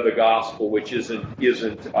Mary in another gospel, which isn't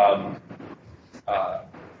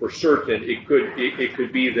for certain. It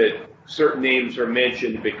could be that certain names are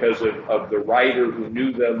mentioned because of the writer who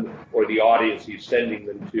knew them or the audience he's sending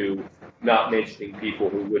them to, not mentioning people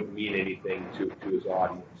who wouldn't mean anything to his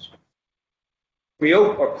audience.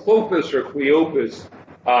 Clopas or Cleopas,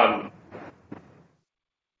 on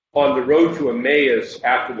the road to Emmaus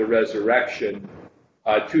after the resurrection,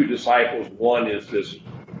 2 disciples, one is this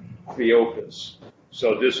Cleopas.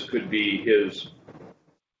 So this could be his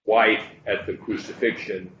wife at the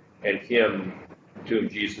crucifixion and him to whom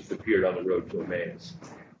Jesus appeared on the road to Emmaus.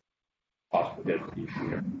 Possible identity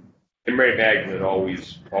here. And Mary Magdalene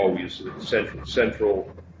always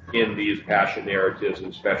central in these passion narratives,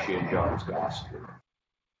 and especially in John's Gospel.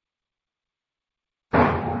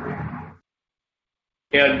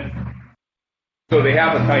 And so they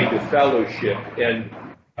have a kind of fellowship, and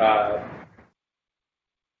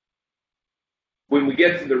when we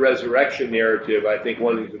get to the resurrection narrative, I think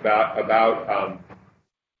one of the things about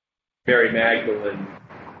Mary Magdalene,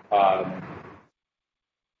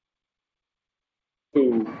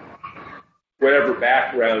 who, whatever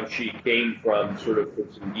background she came from, sort of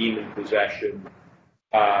from some demon possession,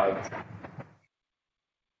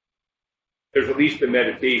 there's at least a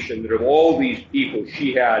meditation that of all these people,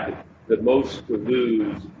 she had the most to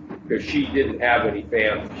lose because she didn't have any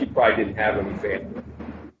family. She probably didn't have any family.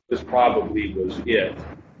 This probably was it,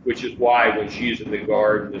 which is why when she's in the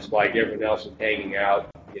garden, it's like everyone else is hanging out,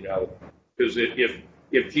 because if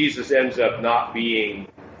Jesus ends up not being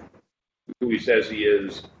who he says he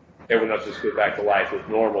is, everyone else just goes back to life as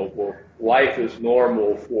normal. Well, life is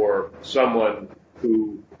normal for someone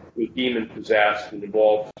who was demon possessed and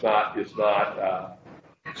involved is not.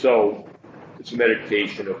 So it's a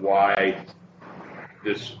meditation of why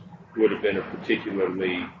this would have been a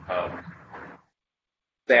particularly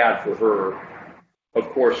sad for her,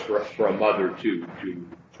 of course, for a mother too.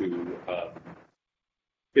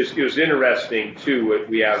 It was interesting too.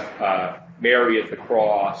 We have Mary at the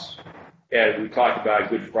cross, and we talked about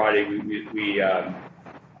Good Friday. We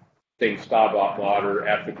sing Stabat Mater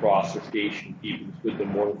at the cross, the station keepers with the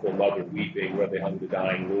mournful mother weeping where they hung the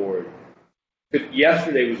dying Lord. But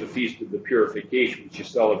yesterday was the Feast of the Purification, which is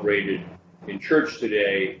celebrated in church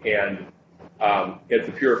today, and at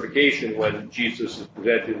the Purification, when Jesus is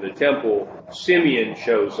presented in the temple, Simeon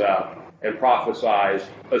shows up and prophesies,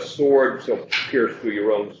 a sword shall pierce through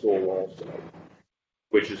your own soul also,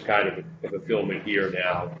 which is kind of a fulfillment here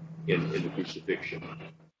now in the crucifixion.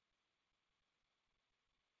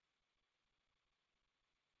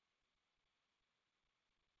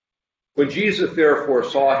 When Jesus therefore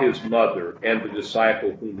saw his mother and the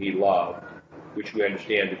disciple whom he loved, which we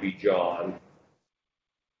understand to be John,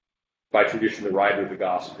 by tradition the writer of the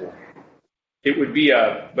gospel, it would be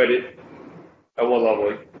at one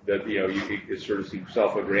level that, you could sort of seem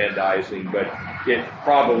self-aggrandizing, but it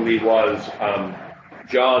probably was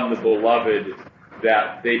John the Beloved,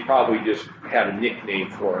 that they probably just had a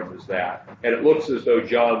nickname for him as that. And it looks as though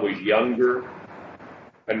John was younger.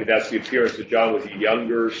 I mean, that's the appearance that John was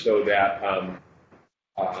younger, so that,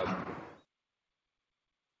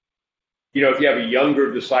 if you have a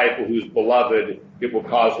younger disciple who's beloved, it will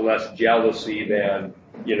cause less jealousy than,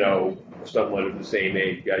 someone of the same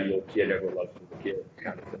age. Yeah, your kid never loves the kid,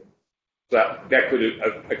 kind of thing. So that could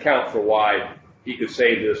account for why he could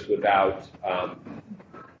say this without,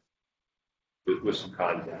 with some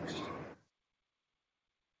context.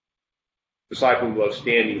 The disciple who was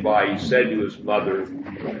standing by, he said to his mother,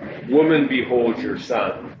 "Woman, behold your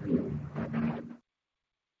son."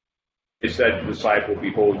 He said to the disciple,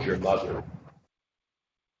 "Behold your mother."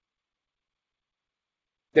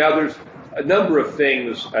 Now there's a number of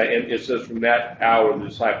things, and it says from that hour the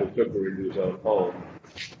disciple took her into his own home.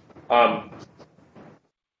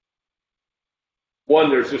 One,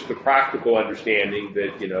 there's just a practical understanding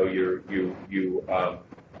that,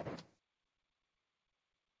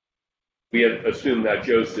 we have assumed that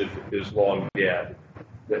Joseph is long dead,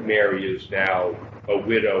 that Mary is now a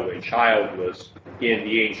widow and childless. In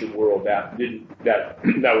the ancient world, that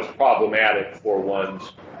was problematic for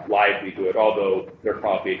one's livelihood, although there are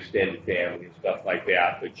probably extended family and stuff like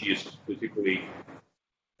that. But Jesus particularly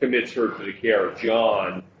commits her to the care of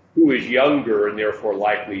John, who is younger and therefore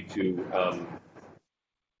likely to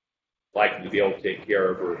be able to take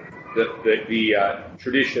care of her. The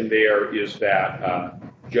tradition there is that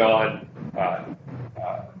John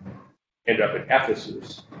ended up in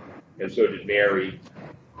Ephesus, and so did Mary,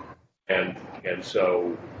 and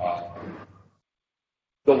so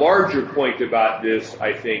the larger point about this,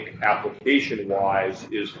 I think, application-wise,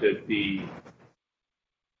 is that the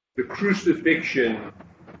crucifixion,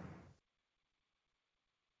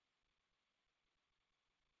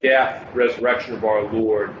 death, resurrection of our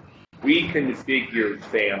Lord reconfigured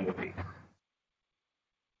family.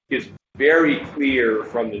 It's very clear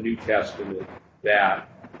from the New Testament that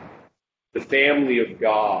the family of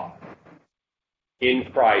God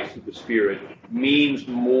in Christ, of the Spirit, means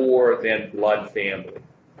more than blood family.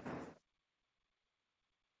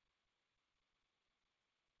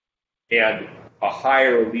 And a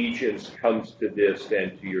higher allegiance comes to this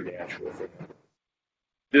than to your natural family.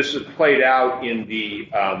 This is played out in the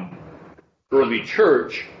early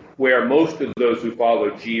church, where most of those who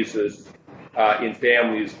followed Jesus in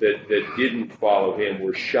families that didn't follow him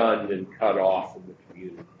were shunned and cut off from the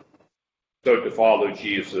community. So to follow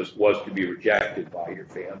Jesus was to be rejected by your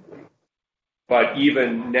family. But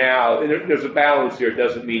even now, and there's a balance here. It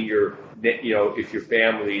doesn't mean if your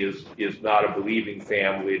family is not a believing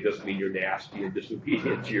family, it doesn't mean you're nasty and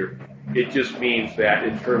disobedient. It just means that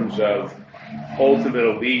in terms of ultimate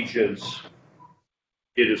allegiance,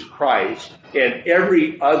 it is Christ. And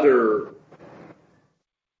every other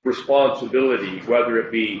responsibility, whether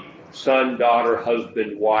it be son, daughter,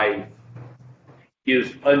 husband, wife,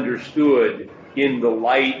 is understood in the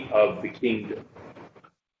light of the kingdom.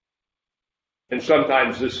 And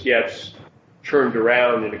sometimes this gets turned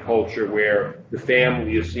around in a culture where the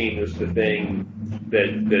family is seen as the thing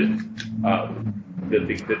that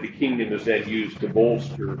the kingdom is then used to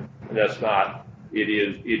bolster, and that's not. It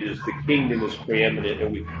is the kingdom is preeminent,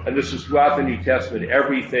 and this is throughout the New Testament.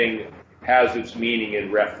 Everything has its meaning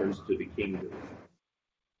in reference to the kingdom.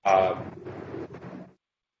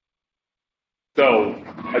 So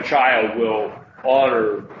a child will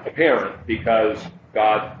honor a parent because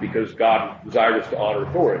God desires to honor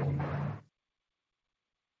authority.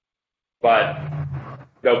 But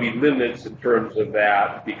there'll be limits in terms of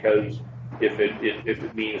that, because if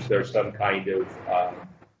it means there's some kind of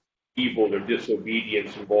evil or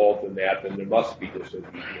disobedience involved in that, then there must be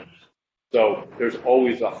disobedience. So there's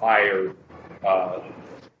always a higher,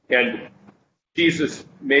 and Jesus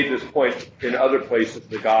made this point in other places in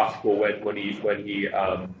the gospel when he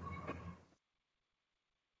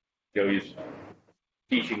he's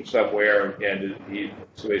teaching somewhere, and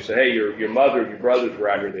somebody said, "Hey, your mother and your brothers are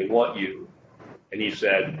out here, they want you." And he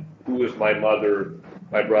said, "Who is my mother,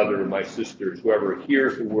 my brother, and my sisters? Whoever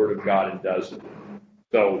hears the word of God and does it."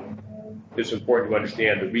 So it's important to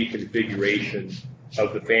understand the reconfiguration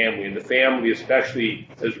of the family, and the family, especially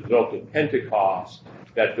as a result of Pentecost,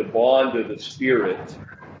 that the bond of the Spirit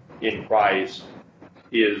in Christ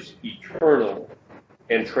is eternal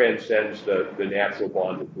and transcends the natural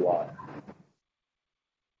bond of blood.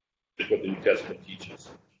 is what the New Testament teaches.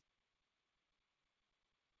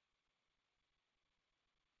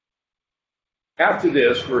 After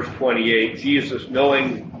this, verse 28, Jesus,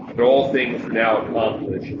 knowing that all things are now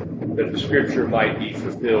accomplished, that the scripture might be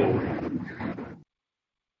fulfilled,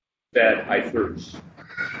 said, I thirst.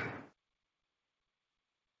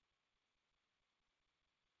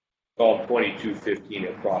 Psalm 22:15,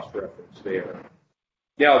 a cross-reference there.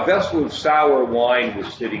 Now, a vessel of sour wine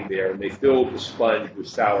was sitting there, and they filled the sponge with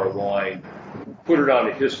sour wine, put it on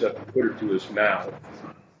a hyssop, and put it to his mouth.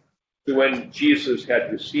 So when Jesus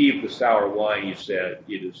had received the sour wine, he said,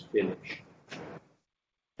 it is finished.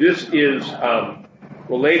 This is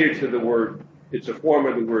related to the word, it's a form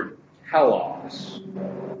of the word telos.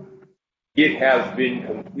 It has been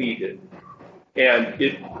completed. And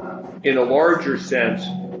it, in a larger sense,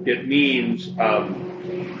 it means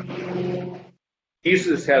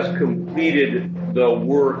Jesus has completed the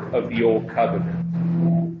work of the Old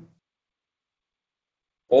Covenant.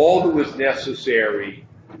 All that was necessary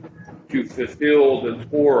to fulfill the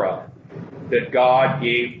Torah that God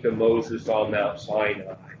gave to Moses on Mount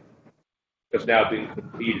Sinai has now been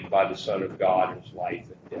completed by the Son of God in his life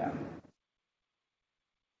and death.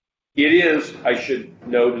 It is, I should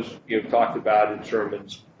note, as you've talked about in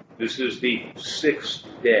sermons, this is the 6th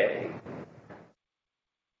day.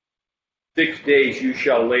 6 days you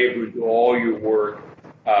shall labor and do all your work,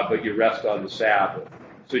 but you rest on the Sabbath.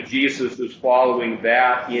 So Jesus is following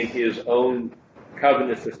that in his own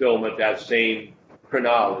covenant fulfillment, that same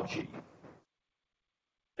chronology.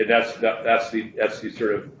 And that's the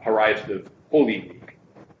sort of horizon of Holy Week,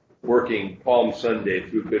 working Palm Sunday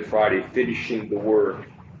through Good Friday, finishing the work,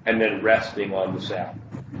 and then resting on the Sabbath.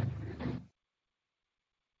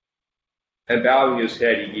 And bowing his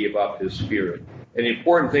head, he gave up his spirit. And the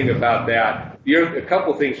important thing about that, a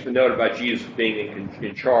couple things to note about Jesus being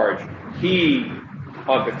in charge. He,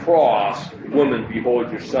 on the cross, woman,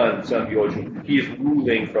 behold your son, son, behold your... He's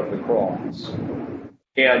ruling from the cross.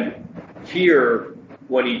 And here,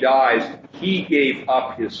 when he dies, he gave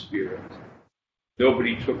up his spirit.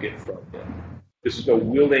 Nobody took it from him. This is a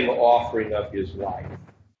willing offering of his life.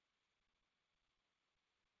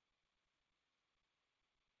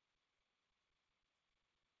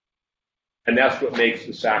 And that's what makes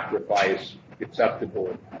the sacrifice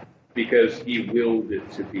acceptable, because he willed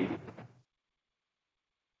it to be.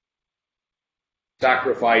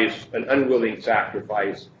 Sacrifice, an unwilling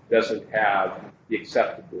sacrifice, doesn't have the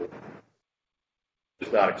acceptable.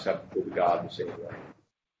 It's not acceptable to God the same way.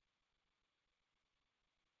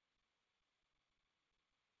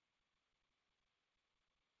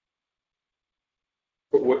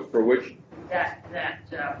 For which?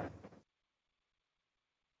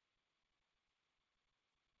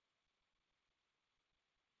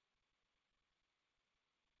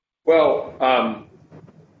 Well,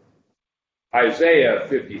 Isaiah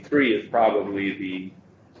 53 is probably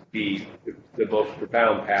the most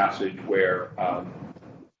profound passage where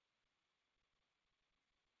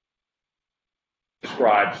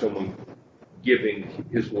describes someone giving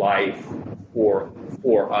his life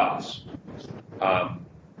for us.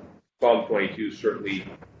 Psalm 22 certainly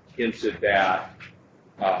hints at that.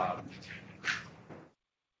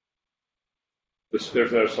 There's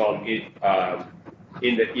another psalm,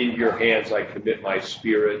 in your hands I commit my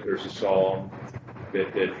spirit. There's a psalm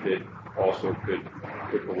that also could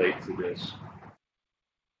relate to this.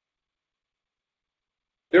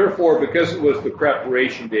 Therefore, because it was the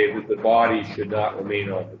preparation day that the body should not remain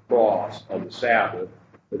on the cross on the Sabbath,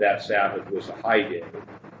 for that Sabbath was a high day,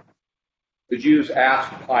 the Jews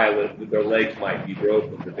asked Pilate that their legs might be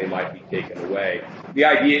broken, that they might be taken away. The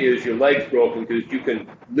idea is your legs broken because you can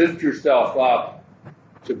lift yourself up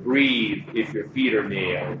to breathe if your feet are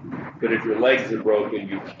nailed, but if your legs are broken,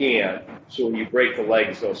 you can't. So when you break the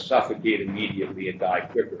legs, they'll suffocate immediately and die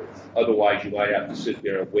quicker. Otherwise, you might have to sit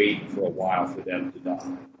there and wait for a while for them to die.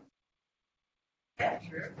 Is that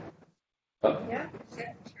true? Yeah. Is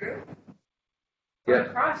that true? On Yeah. the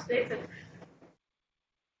cross, they said,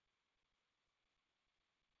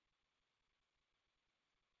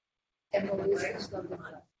 And the legs of the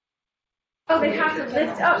oh, they have to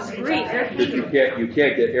lift up, breathe. They're Because you hanging.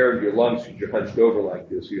 can't get air in your lungs because you're hunched over like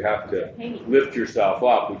this. You have to lift yourself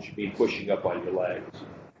up, which means pushing up on your legs.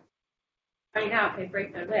 Right now, if they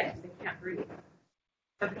break their legs, they can't breathe.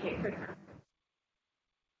 Suffocate quicker.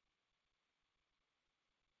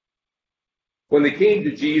 When they came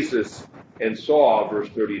to Jesus and saw, verse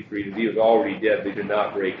 33, that he was already dead, they did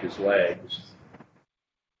not break his legs.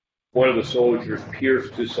 One of the soldiers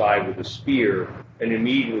pierced his side with a spear, and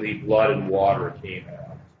immediately blood and water came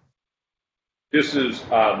out. This is,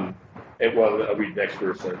 And well, I'll read the next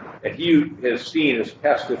verse then. And he who has seen has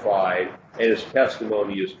testified, and his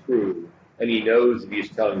testimony is true, and he knows that he is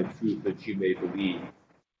telling the truth that you may believe.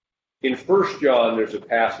 In 1 John, there's a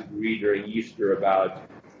passage we read during Easter about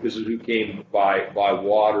this is who came by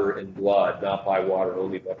water and blood, not by water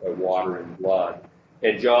only, but by water and blood.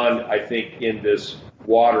 And John, I think, in this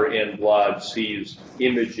water and blood sees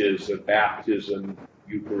images of baptism,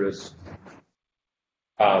 Eucharist.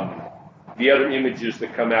 The other images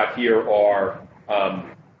that come out here are,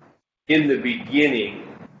 in the beginning,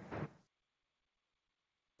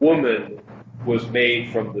 woman was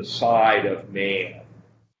made from the side of man.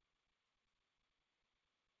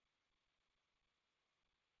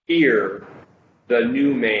 Here, the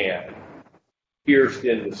new man, pierced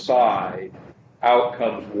in the side, out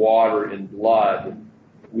comes water and blood,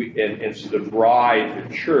 and so the bride,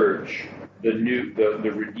 the church, the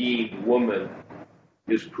redeemed woman,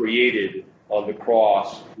 is created on the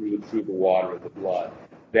cross through the water and the blood.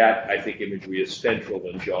 That, I think, imagery is central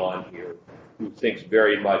in John here, who thinks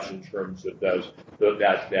very much in terms of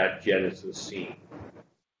that Genesis scene.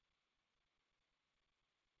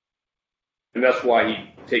 And that's why he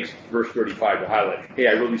takes verse 35 to highlight, hey,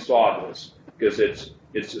 I really saw this, because it's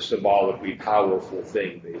a symbolically powerful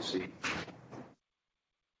thing they see.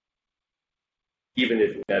 Even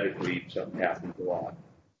if medically something happens a lot.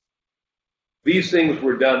 These things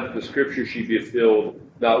were done that the scripture should be fulfilled.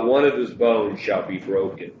 Not one of his bones shall be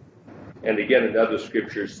broken. And again, another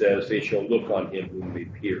scripture says, they shall look on him whom they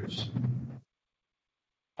pierce.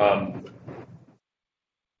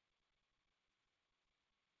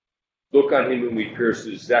 Look on him whom we pierce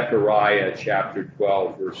is Zechariah chapter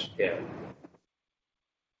 12, verse 10.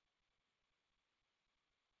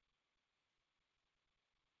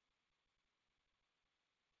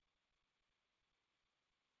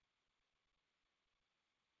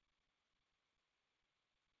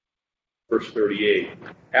 Verse 38.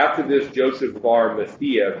 After this, Joseph bar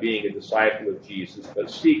Matthias, being a disciple of Jesus, but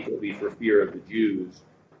secretly for fear of the Jews,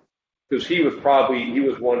 because he was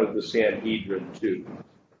one of the Sanhedrin too.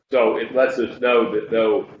 So it lets us know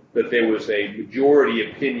that there was a majority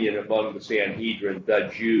opinion among the Sanhedrin, the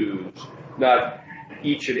Jews, not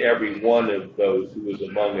each and every one of those who was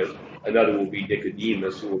among us. Another will be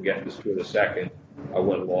Nicodemus, who we'll get this to in a second. I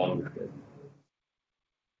went along with it.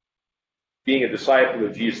 Being a disciple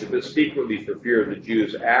of Jesus, but secretly for fear of the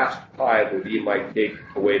Jews, asked Pilate that he might take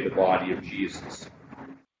away the body of Jesus.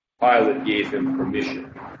 Pilate gave him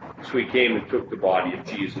permission. So he came and took the body of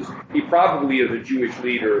Jesus. He probably, as a Jewish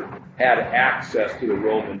leader, had access to the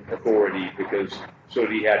Roman authority so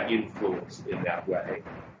he had influence in that way.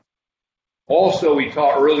 Also, we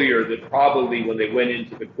saw earlier that probably when they went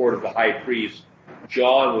into the court of the high priest,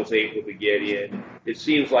 John was able to get in. It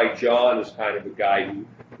seems like John is kind of a guy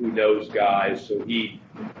who knows guys, so he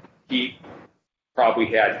probably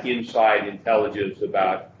had inside intelligence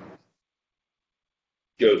about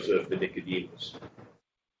Joseph and Nicodemus.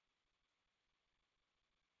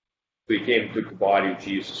 So he came and took the body of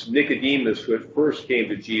Jesus. Nicodemus, who at first came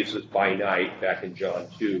to Jesus by night, back in John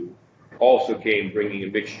 2, also came bringing a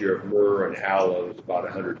mixture of myrrh and aloes, about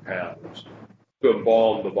 100 pounds, to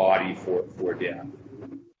embalm the body for death.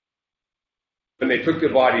 When they took the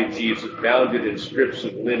body of Jesus, bound it in strips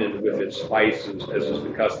of linen with its spices, as is the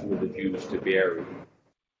custom of the Jews to bury.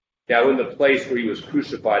 Now in the place where he was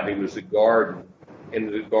crucified, there was a garden, and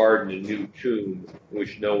in the garden a new tomb in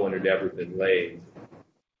which no one had ever been laid.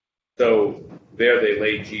 So there they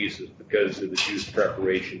laid Jesus because of the Jews'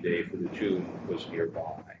 preparation day for the tomb was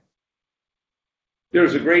nearby.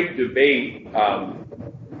 There's a great debate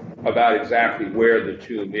about exactly where the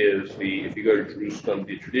tomb is. If you go to Jerusalem,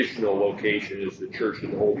 the traditional location is the Church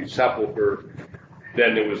of the Holy Sepulchre.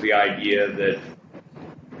 Then there was the idea that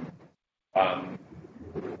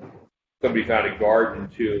somebody found a garden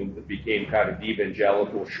tomb that became kind of the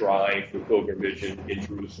evangelical shrine for pilgrimage in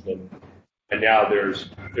Jerusalem. And now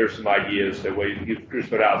there's some ideas that he was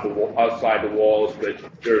crucified outside the walls, but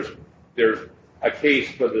there's a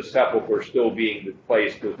case for the sepulchre still being the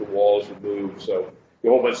place because the walls were moved. So a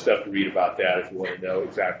whole bunch of stuff to read about that if you want to know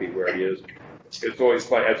exactly where he is. It's always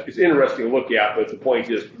fun. It's interesting to look at, but the point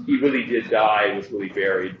is he really did die and was really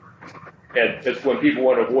buried. And it's when people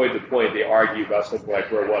want to avoid the point, they argue about something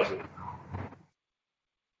like, where was it?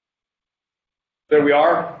 There we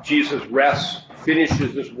are. Jesus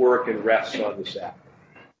finishes his work and rests on the Sabbath.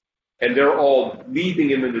 And they're all leaving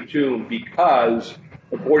him in the tomb because,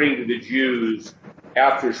 according to the Jews,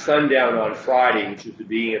 after sundown on Friday, which is the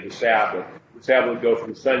beginning of the Sabbath would go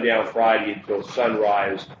from sundown Friday until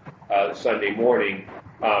sunrise Sunday morning.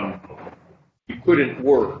 You couldn't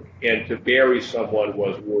work, and to bury someone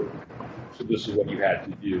was work. So this is what you had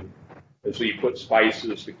to do. And so you put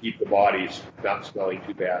spices to keep the bodies not smelling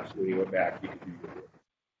too bad. So when you went back, you could do your work.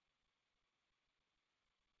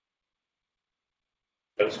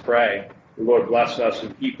 Let's pray. The Lord bless us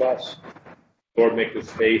and keep us. Lord, make his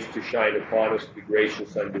face to shine upon us, be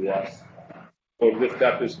gracious unto us. Lord, lift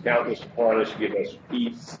up his countenance upon us, give us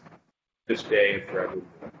peace this day and forevermore.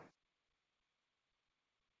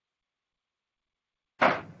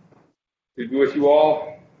 Good to be with you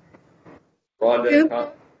all. Rhonda,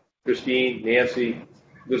 Tom, Christine, Nancy,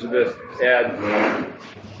 Elizabeth, Ed,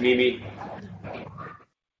 Mimi.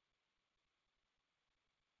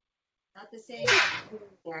 Not the same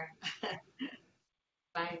there.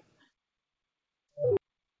 Bye.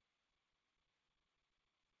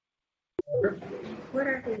 What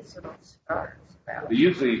are these little stars about? They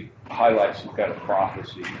usually highlight some kind of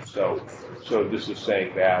prophecy. So this is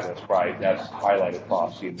saying that's highlighted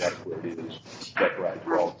prophecy, and that's where it is. Zechariah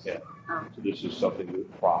 12:10. So this is something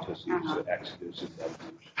with prophecy, so Exodus and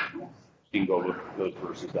Numbers. You can go look those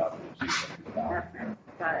verses up and see something about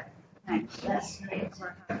it. Got it. Thanks. That's nice.